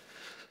go.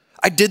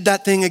 I did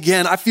that thing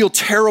again. I feel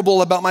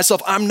terrible about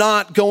myself. I'm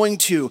not going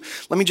to.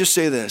 Let me just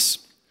say this.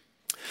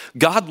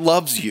 God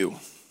loves you.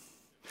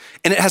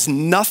 And it has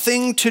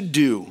nothing to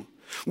do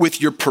with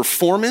your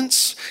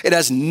performance. It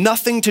has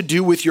nothing to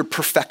do with your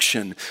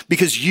perfection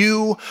because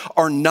you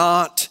are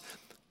not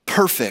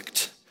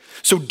perfect.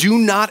 So do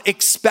not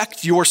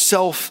expect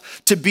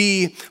yourself to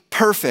be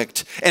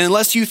perfect. And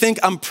unless you think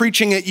I'm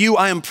preaching at you,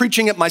 I am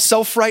preaching at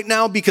myself right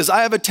now, because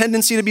I have a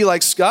tendency to be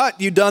like, Scott,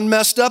 you done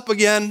messed up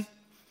again.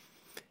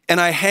 And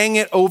I hang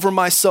it over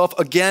myself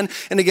again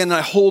and again, and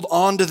I hold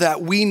on to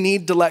that. We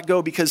need to let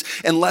go, because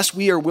unless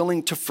we are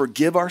willing to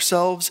forgive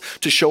ourselves,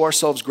 to show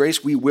ourselves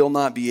grace, we will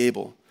not be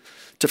able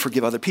to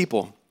forgive other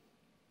people.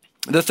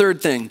 The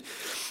third thing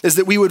is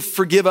that we would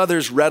forgive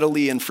others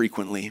readily and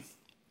frequently.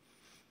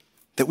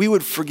 That we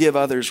would forgive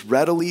others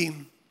readily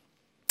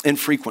and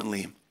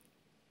frequently.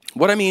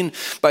 What I mean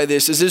by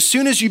this is, as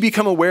soon as you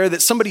become aware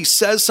that somebody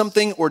says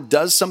something or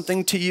does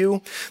something to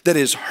you that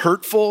is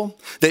hurtful,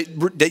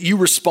 that you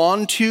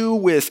respond to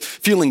with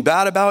feeling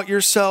bad about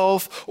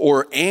yourself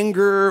or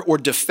anger or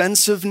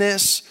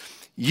defensiveness,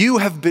 you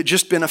have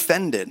just been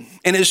offended.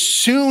 And as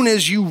soon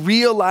as you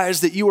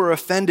realize that you are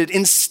offended,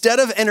 instead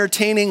of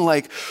entertaining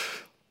like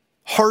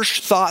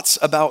harsh thoughts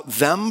about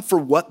them for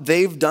what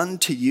they've done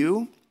to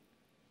you,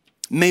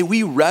 may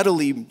we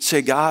readily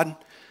say, God,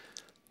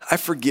 I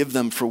forgive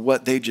them for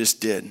what they just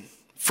did,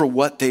 for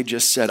what they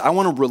just said. I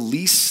want to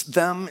release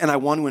them, and I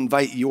want to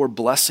invite your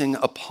blessing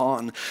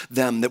upon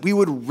them. That we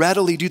would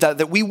readily do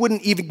that we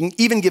wouldn't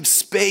even give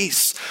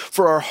space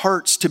for our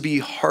hearts to be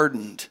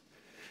hardened,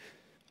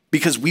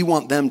 because we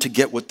want them to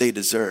get what they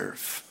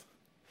deserve.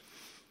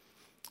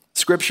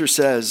 Scripture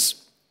says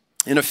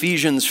in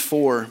Ephesians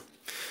 4,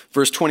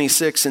 verse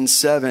 26 and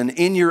 7,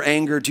 in your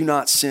anger, do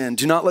not sin.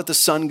 Do not let the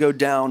sun go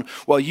down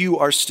while you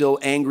are still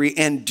angry,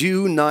 and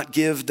do not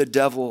give the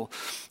devil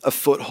a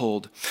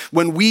foothold.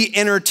 When we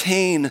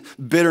entertain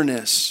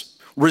bitterness,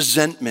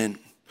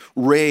 resentment,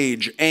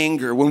 rage,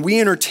 anger, when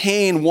we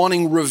entertain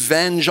wanting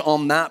revenge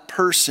on that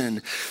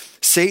person,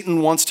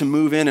 Satan wants to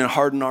move in and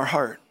harden our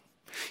heart.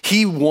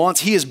 He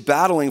is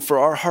battling for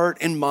our heart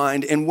and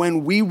mind, and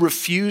when we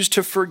refuse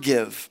to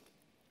forgive,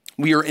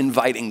 we are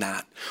inviting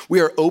that.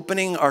 We are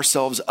opening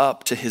ourselves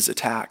up to his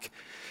attack.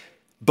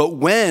 But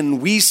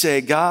when we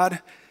say, God,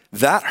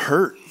 that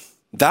hurt,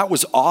 that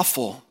was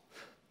awful.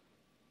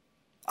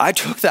 I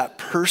took that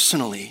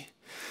personally,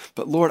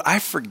 but Lord, I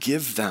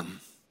forgive them.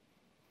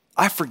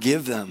 I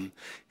forgive them.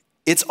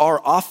 It's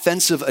our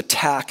offensive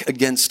attack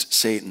against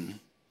Satan.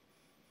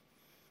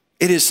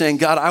 It is saying,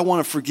 God, I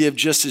want to forgive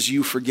just as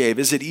you forgave.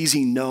 Is it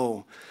easy?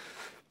 No.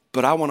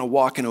 But I want to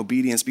walk in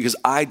obedience, because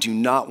I do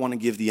not want to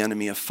give the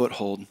enemy a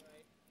foothold.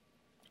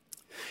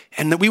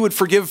 And that we would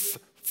forgive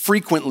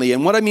frequently.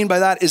 And what I mean by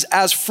that is,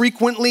 as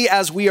frequently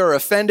as we are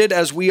offended,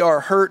 as we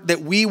are hurt,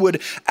 that we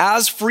would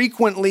as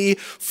frequently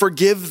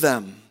forgive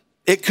them.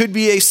 It could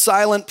be a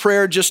silent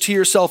prayer just to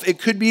yourself. It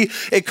could be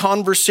a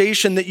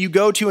conversation that you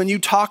go to and you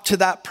talk to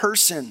that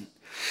person.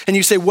 And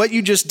you say, what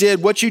you just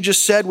did, what you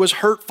just said was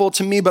hurtful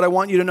to me, but I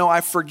want you to know I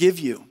forgive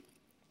you.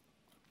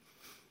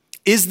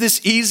 Is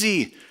this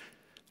easy?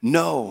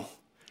 No.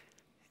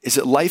 Is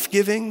it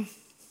life-giving?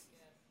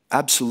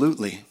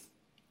 Absolutely.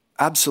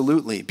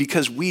 Absolutely,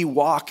 because we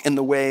walk in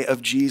the way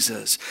of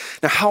Jesus.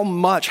 Now,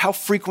 how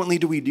frequently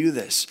do we do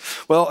this?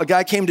 Well, a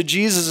guy came to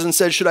Jesus and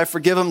said, should I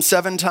forgive him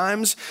 7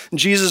 times? And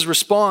Jesus'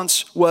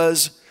 response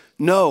was,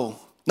 no,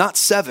 not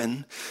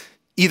 7,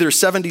 either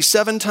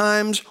 77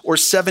 times or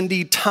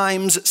 70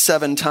 times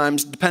 7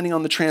 times, depending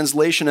on the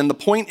translation. And the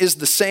point is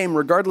the same,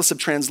 regardless of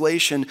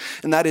translation,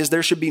 and that is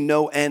there should be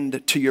no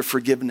end to your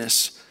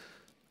forgiveness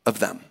of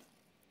them.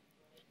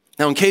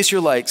 Now, in case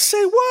you're like,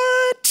 say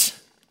what?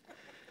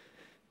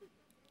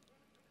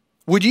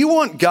 Would you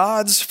want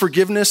God's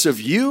forgiveness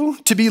of you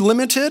to be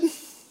limited?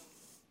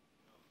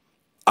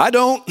 I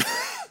don't.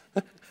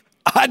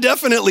 I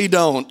definitely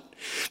don't.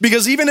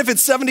 Because even if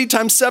it's 70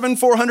 times 7,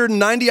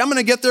 490, I'm going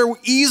to get there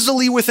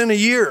easily within a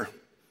year.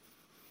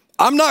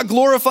 I'm not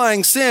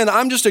glorifying sin.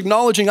 I'm just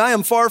acknowledging I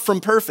am far from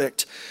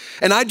perfect.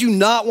 And I do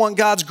not want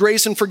God's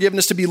grace and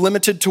forgiveness to be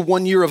limited to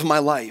 1 year of my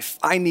life.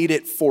 I need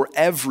it for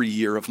every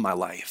year of my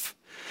life.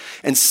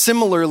 And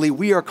similarly,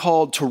 we are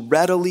called to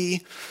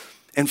readily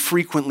and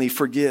frequently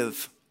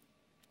forgive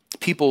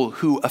people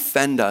who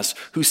offend us,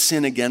 who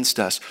sin against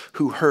us,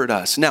 who hurt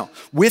us. Now,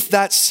 with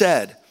that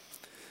said,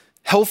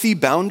 healthy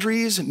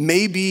boundaries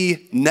may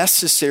be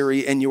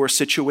necessary in your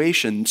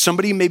situation.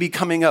 Somebody may be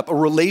coming up, a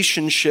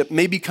relationship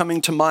may be coming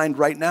to mind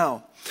right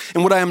now.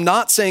 And what I am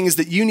not saying is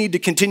that you need to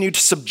continue to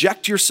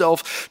subject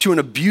yourself to an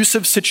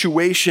abusive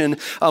situation,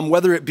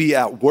 whether it be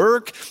at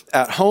work,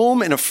 at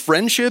home, in a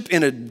friendship,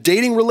 in a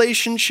dating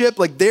relationship.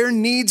 Like, there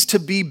needs to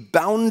be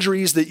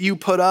boundaries that you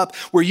put up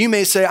where you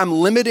may say, I'm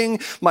limiting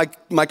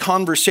my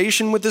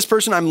conversation with this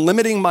person. I'm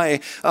limiting my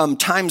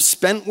time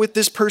spent with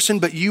this person,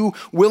 but you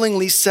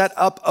willingly set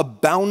up a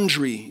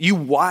boundary. You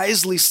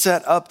wisely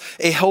set up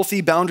a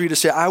healthy boundary to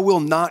say, I will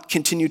not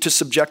continue to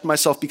subject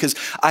myself because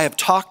I have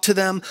talked to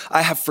them,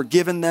 I have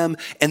forgiven them,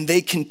 and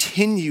they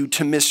continue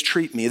to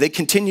mistreat me. They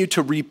continue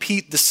to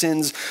repeat the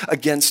sins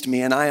against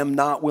me, and I am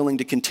not willing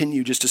to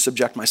continue just to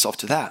subject myself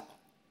to that.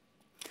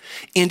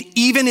 And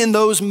even in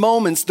those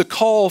moments, the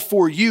call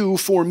for you,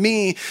 for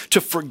me, to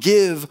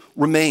forgive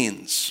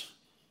remains.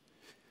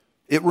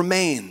 It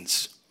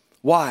remains.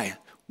 Why?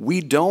 we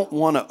don't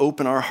want to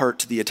open our heart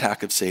to the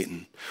attack of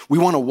Satan. We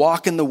want to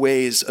walk in the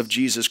ways of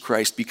Jesus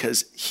Christ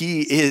because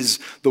he is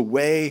the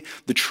way,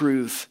 the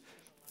truth,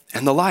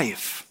 and the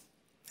life.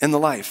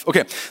 Okay,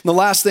 and the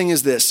last thing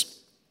is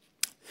this,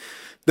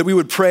 that we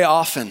would pray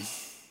often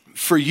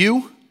for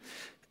you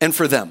and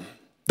for them.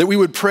 That we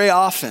would pray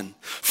often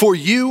for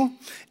you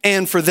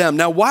and for them.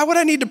 Now, why would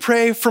I need to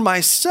pray for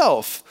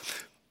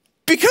myself?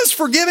 Because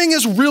forgiving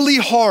is really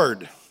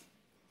hard.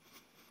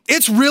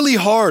 It's really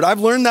hard.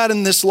 I've learned that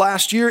in this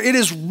last year. It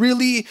is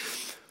really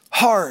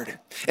hard.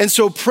 And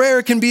so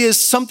prayer can be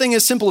something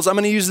as simple as, I'm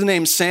going to use the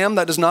name Sam.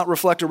 That does not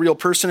reflect a real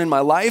person in my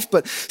life,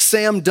 but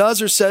Sam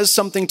does or says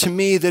something to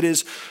me that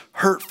is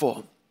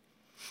hurtful.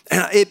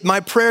 And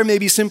my prayer may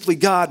be simply,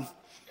 God,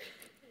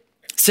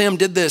 Sam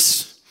did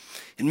this,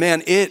 and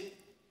man, it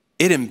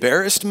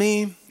embarrassed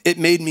me. It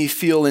made me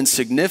feel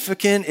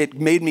insignificant. It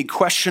made me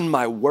question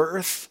my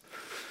worth.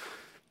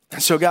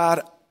 And so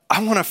God,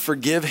 I want to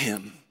forgive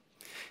him.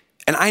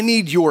 And I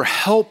need your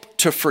help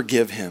to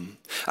forgive him.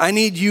 I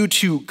need you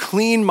to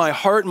clean my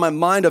heart and my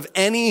mind of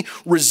any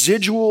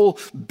residual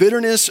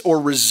bitterness or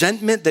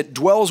resentment that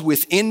dwells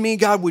within me.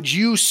 God, would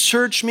you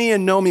search me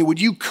and know me?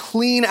 Would you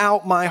clean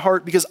out my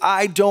heart? Because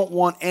I don't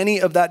want any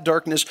of that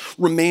darkness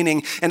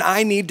remaining. And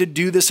I need to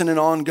do this in an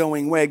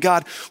ongoing way.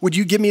 God, would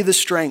you give me the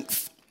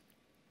strength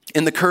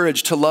and the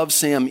courage to love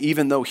Sam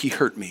even though he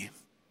hurt me?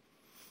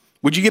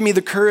 Would you give me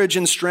the courage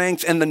and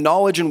strength and the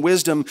knowledge and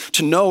wisdom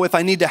to know if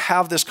I need to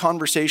have this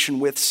conversation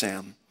with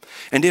Sam?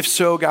 And if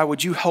so, God,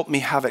 would you help me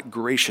have it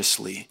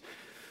graciously,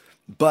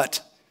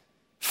 but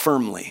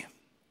firmly?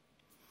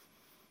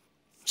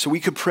 So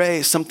we could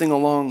pray something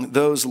along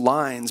those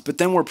lines, but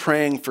then we're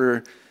praying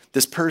for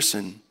this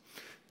person.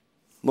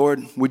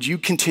 Lord, would you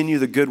continue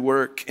the good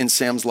work in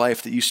Sam's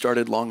life that you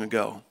started long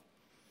ago?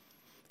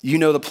 You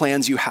know the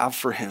plans you have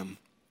for him.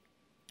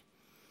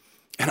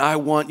 And I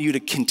want you to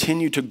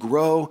continue to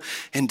grow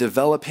and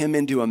develop him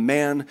into a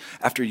man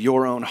after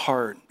your own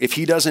heart. If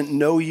he doesn't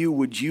know you,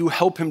 would you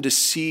help him to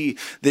see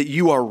that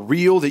you are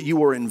real, that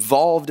you are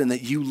involved, and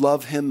that you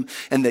love him,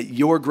 and that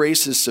your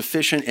grace is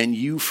sufficient and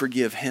you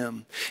forgive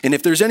him? And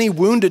if there's any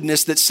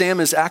woundedness that Sam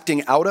is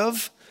acting out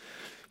of,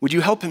 would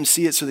you help him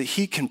see it so that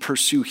he can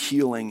pursue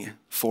healing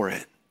for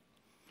it?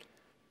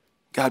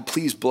 God,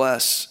 please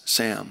bless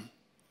Sam.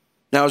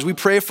 Now, as we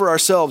pray for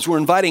ourselves, we're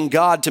inviting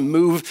God to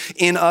move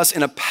in us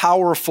in a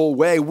powerful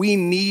way. We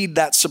need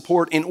that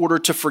support in order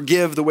to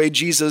forgive the way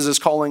Jesus is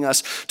calling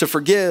us to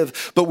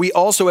forgive. But we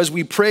also, as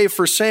we pray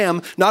for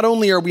Sam, not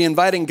only are we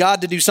inviting God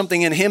to do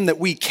something in him that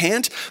we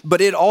can't, but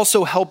it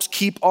also helps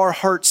keep our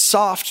hearts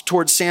soft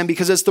towards Sam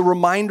because it's the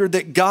reminder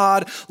that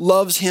God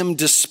loves him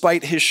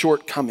despite his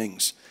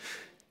shortcomings,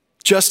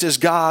 just as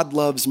God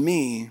loves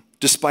me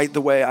despite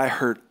the way I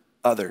hurt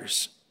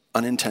others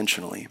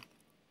unintentionally.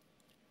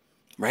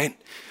 Right?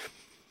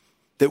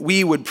 That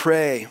we would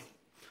pray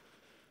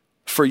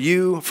for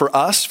you, for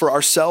us, for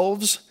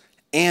ourselves,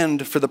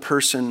 and for the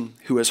person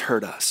who has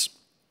hurt us.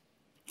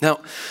 Now,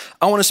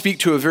 I want to speak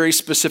to a very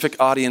specific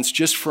audience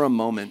just for a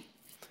moment.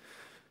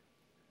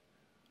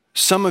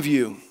 Some of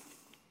you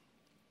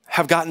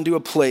have gotten to a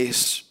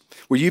place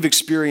where you've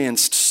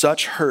experienced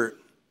such hurt,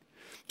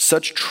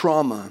 such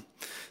trauma,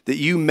 that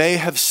you may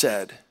have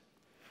said,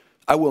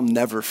 I will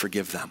never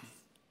forgive them.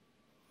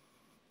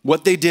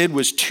 What they did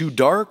was too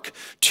dark,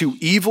 too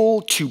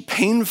evil, too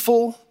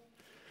painful.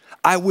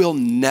 I will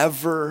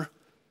never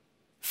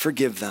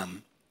forgive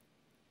them.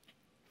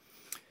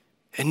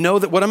 And know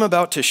that what I'm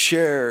about to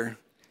share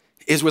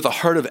is with a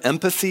heart of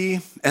empathy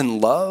and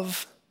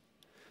love.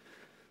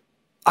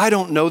 I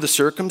don't know the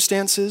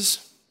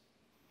circumstances,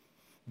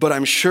 but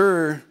I'm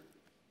sure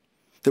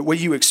that what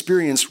you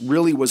experienced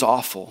really was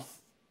awful.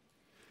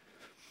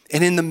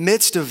 And in the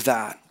midst of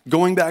that,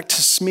 going back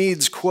to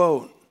Smead's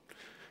quote,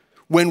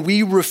 when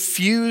we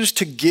refuse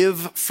to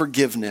give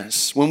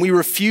forgiveness, when we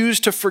refuse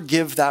to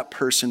forgive that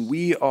person,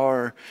 we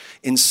are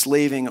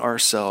enslaving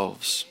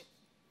ourselves.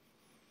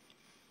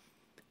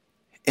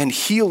 And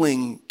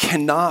healing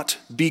cannot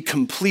be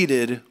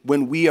completed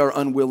when we are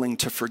unwilling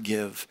to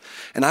forgive.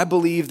 And I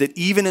believe that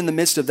even in the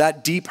midst of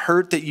that deep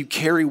hurt that you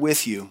carry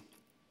with you,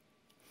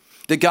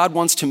 that God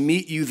wants to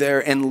meet you there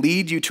and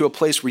lead you to a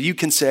place where you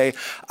can say,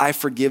 I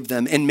forgive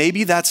them. And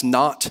maybe that's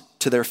not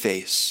to their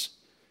face.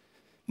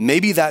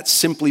 Maybe that's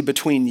simply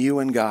between you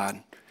and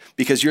God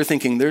because you're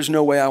thinking, there's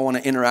no way I want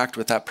to interact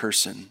with that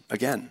person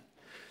again.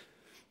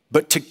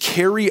 But to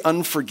carry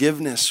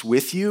unforgiveness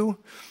with you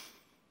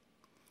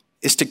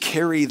is to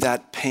carry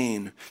that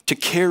pain, to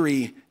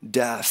carry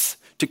death,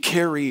 to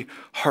carry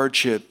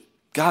hardship.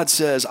 God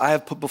says, I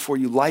have put before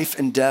you life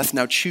and death.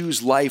 Now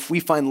choose life. We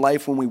find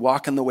life when we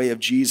walk in the way of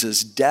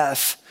Jesus,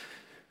 death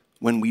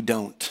when we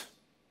don't.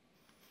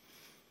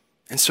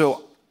 And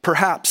so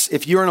perhaps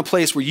if you're in a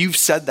place where you've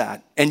said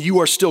that and you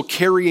are still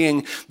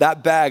carrying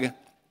that bag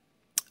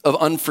of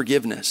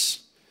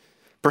unforgiveness,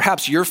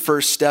 perhaps your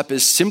first step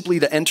is simply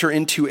to enter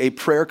into a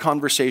prayer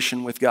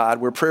conversation with God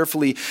where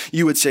prayerfully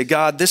you would say,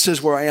 God, this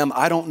is where I am.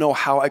 I don't know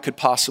how I could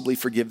possibly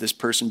forgive this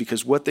person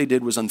because what they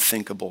did was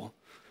unthinkable.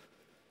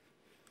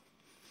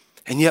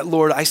 And yet,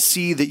 Lord, I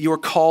see that your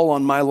call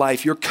on my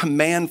life, your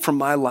command from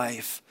my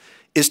life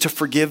is to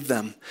forgive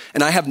them.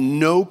 And I have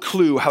no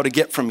clue how to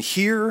get from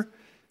here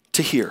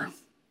to here.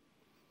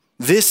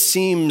 This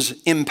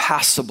seems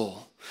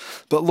impassable.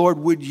 But Lord,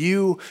 would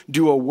you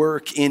do a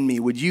work in me?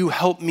 Would you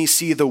help me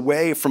see the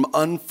way from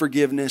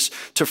unforgiveness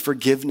to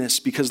forgiveness?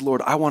 Because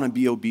Lord, I want to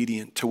be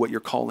obedient to what you're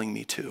calling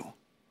me to.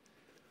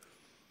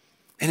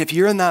 And if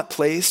you're in that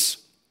place,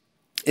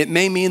 it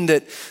may mean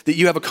that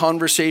you have a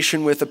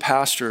conversation with a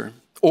pastor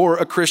or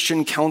a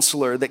Christian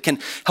counselor that can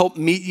help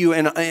meet you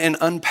and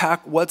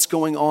unpack what's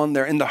going on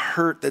there and the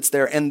hurt that's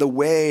there and the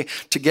way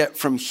to get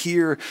from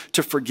here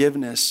to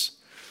forgiveness.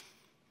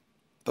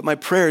 But my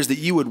prayer is that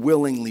you would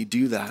willingly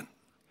do that.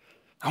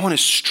 I want to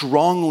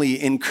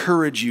strongly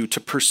encourage you to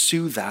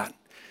pursue that,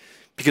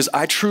 because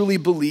I truly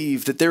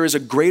believe that there is a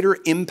greater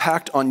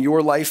impact on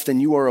your life than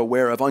you are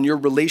aware of, on your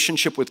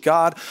relationship with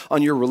God,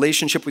 on your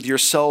relationship with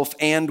yourself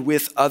and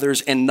with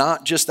others, and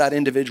not just that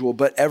individual,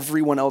 but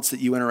everyone else that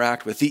you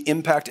interact with. The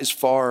impact is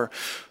far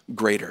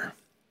greater.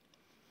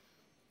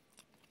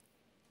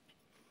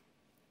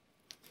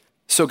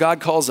 So God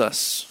calls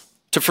us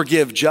to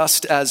forgive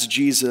just as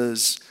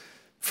Jesus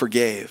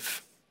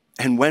forgave.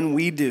 And when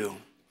we do,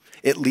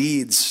 it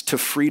leads to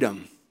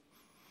freedom.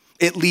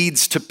 It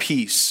leads to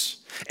peace.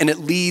 And it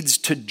leads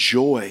to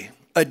joy,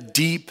 a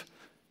deep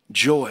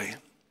joy.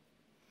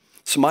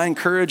 So my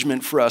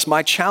encouragement for us,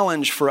 my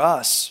challenge for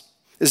us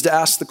is to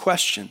ask the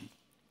question,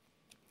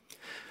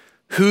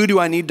 who do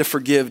I need to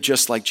forgive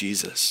just like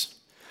Jesus?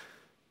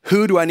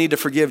 Who do I need to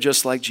forgive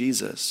just like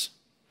Jesus?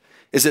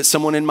 Is it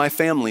someone in my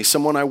family,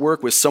 someone I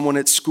work with, someone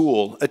at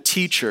school, a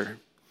teacher,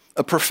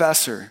 a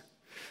professor?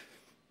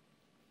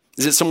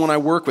 Is it someone I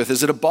work with?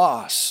 Is it a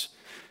boss?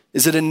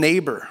 Is it a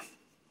neighbor?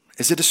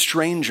 Is it a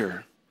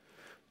stranger?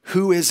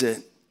 Who is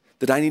it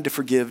that I need to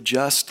forgive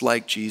just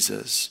like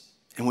Jesus?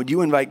 And would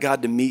you invite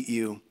God to meet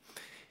you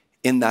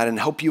in that and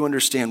help you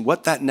understand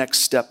what that next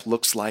step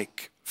looks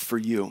like for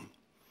you?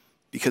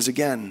 Because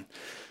again,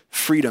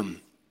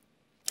 freedom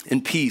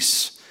and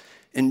peace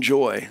and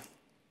joy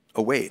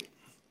await.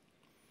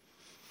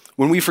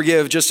 When we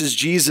forgive just as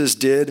Jesus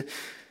did,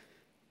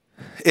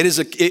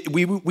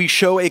 we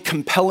show a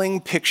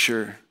compelling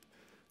picture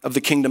of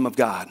the kingdom of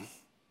God.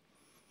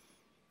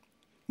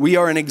 We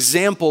are an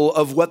example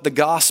of what the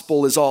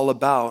gospel is all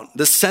about.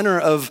 The center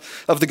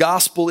of the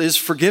gospel is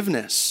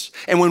forgiveness.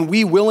 And when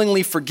we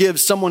willingly forgive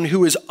someone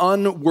who is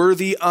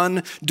unworthy,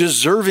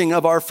 undeserving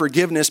of our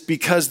forgiveness,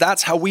 because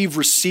that's how we've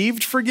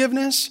received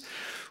forgiveness,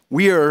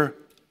 we are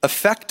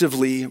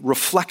effectively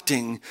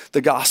reflecting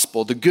the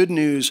gospel, the good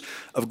news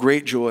of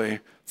great joy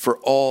for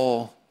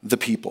all the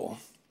people.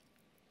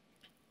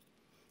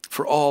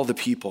 For all the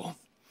people.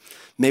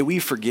 May we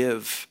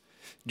forgive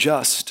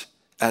just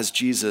as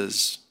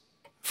Jesus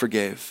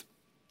forgave.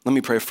 Let me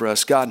pray for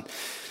us. God,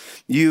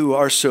 you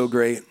are so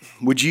great.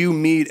 Would you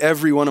meet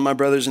every one of my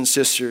brothers and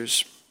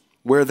sisters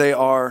where they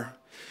are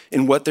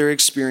and what they're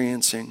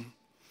experiencing?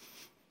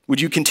 Would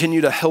you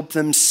continue to help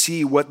them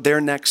see what their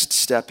next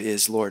step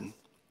is, Lord?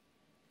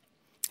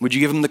 Would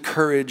you give them the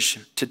courage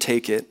to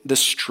take it, the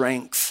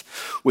strength?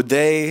 Would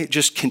they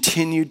just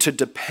continue to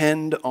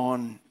depend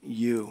on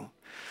you?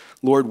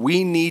 Lord,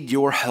 we need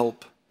your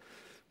help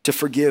to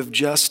forgive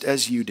just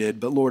as you did.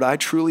 But Lord, I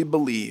truly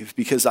believe,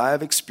 because I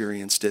have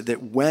experienced it,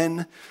 that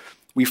when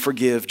we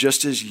forgive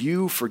just as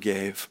you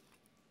forgave,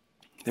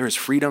 there is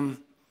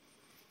freedom,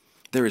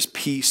 there is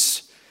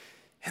peace,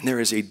 and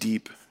there is a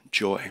deep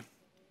joy.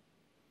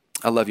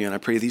 I love you, and I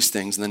pray these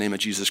things in the name of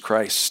Jesus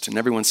Christ. And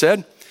everyone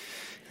said,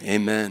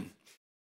 amen.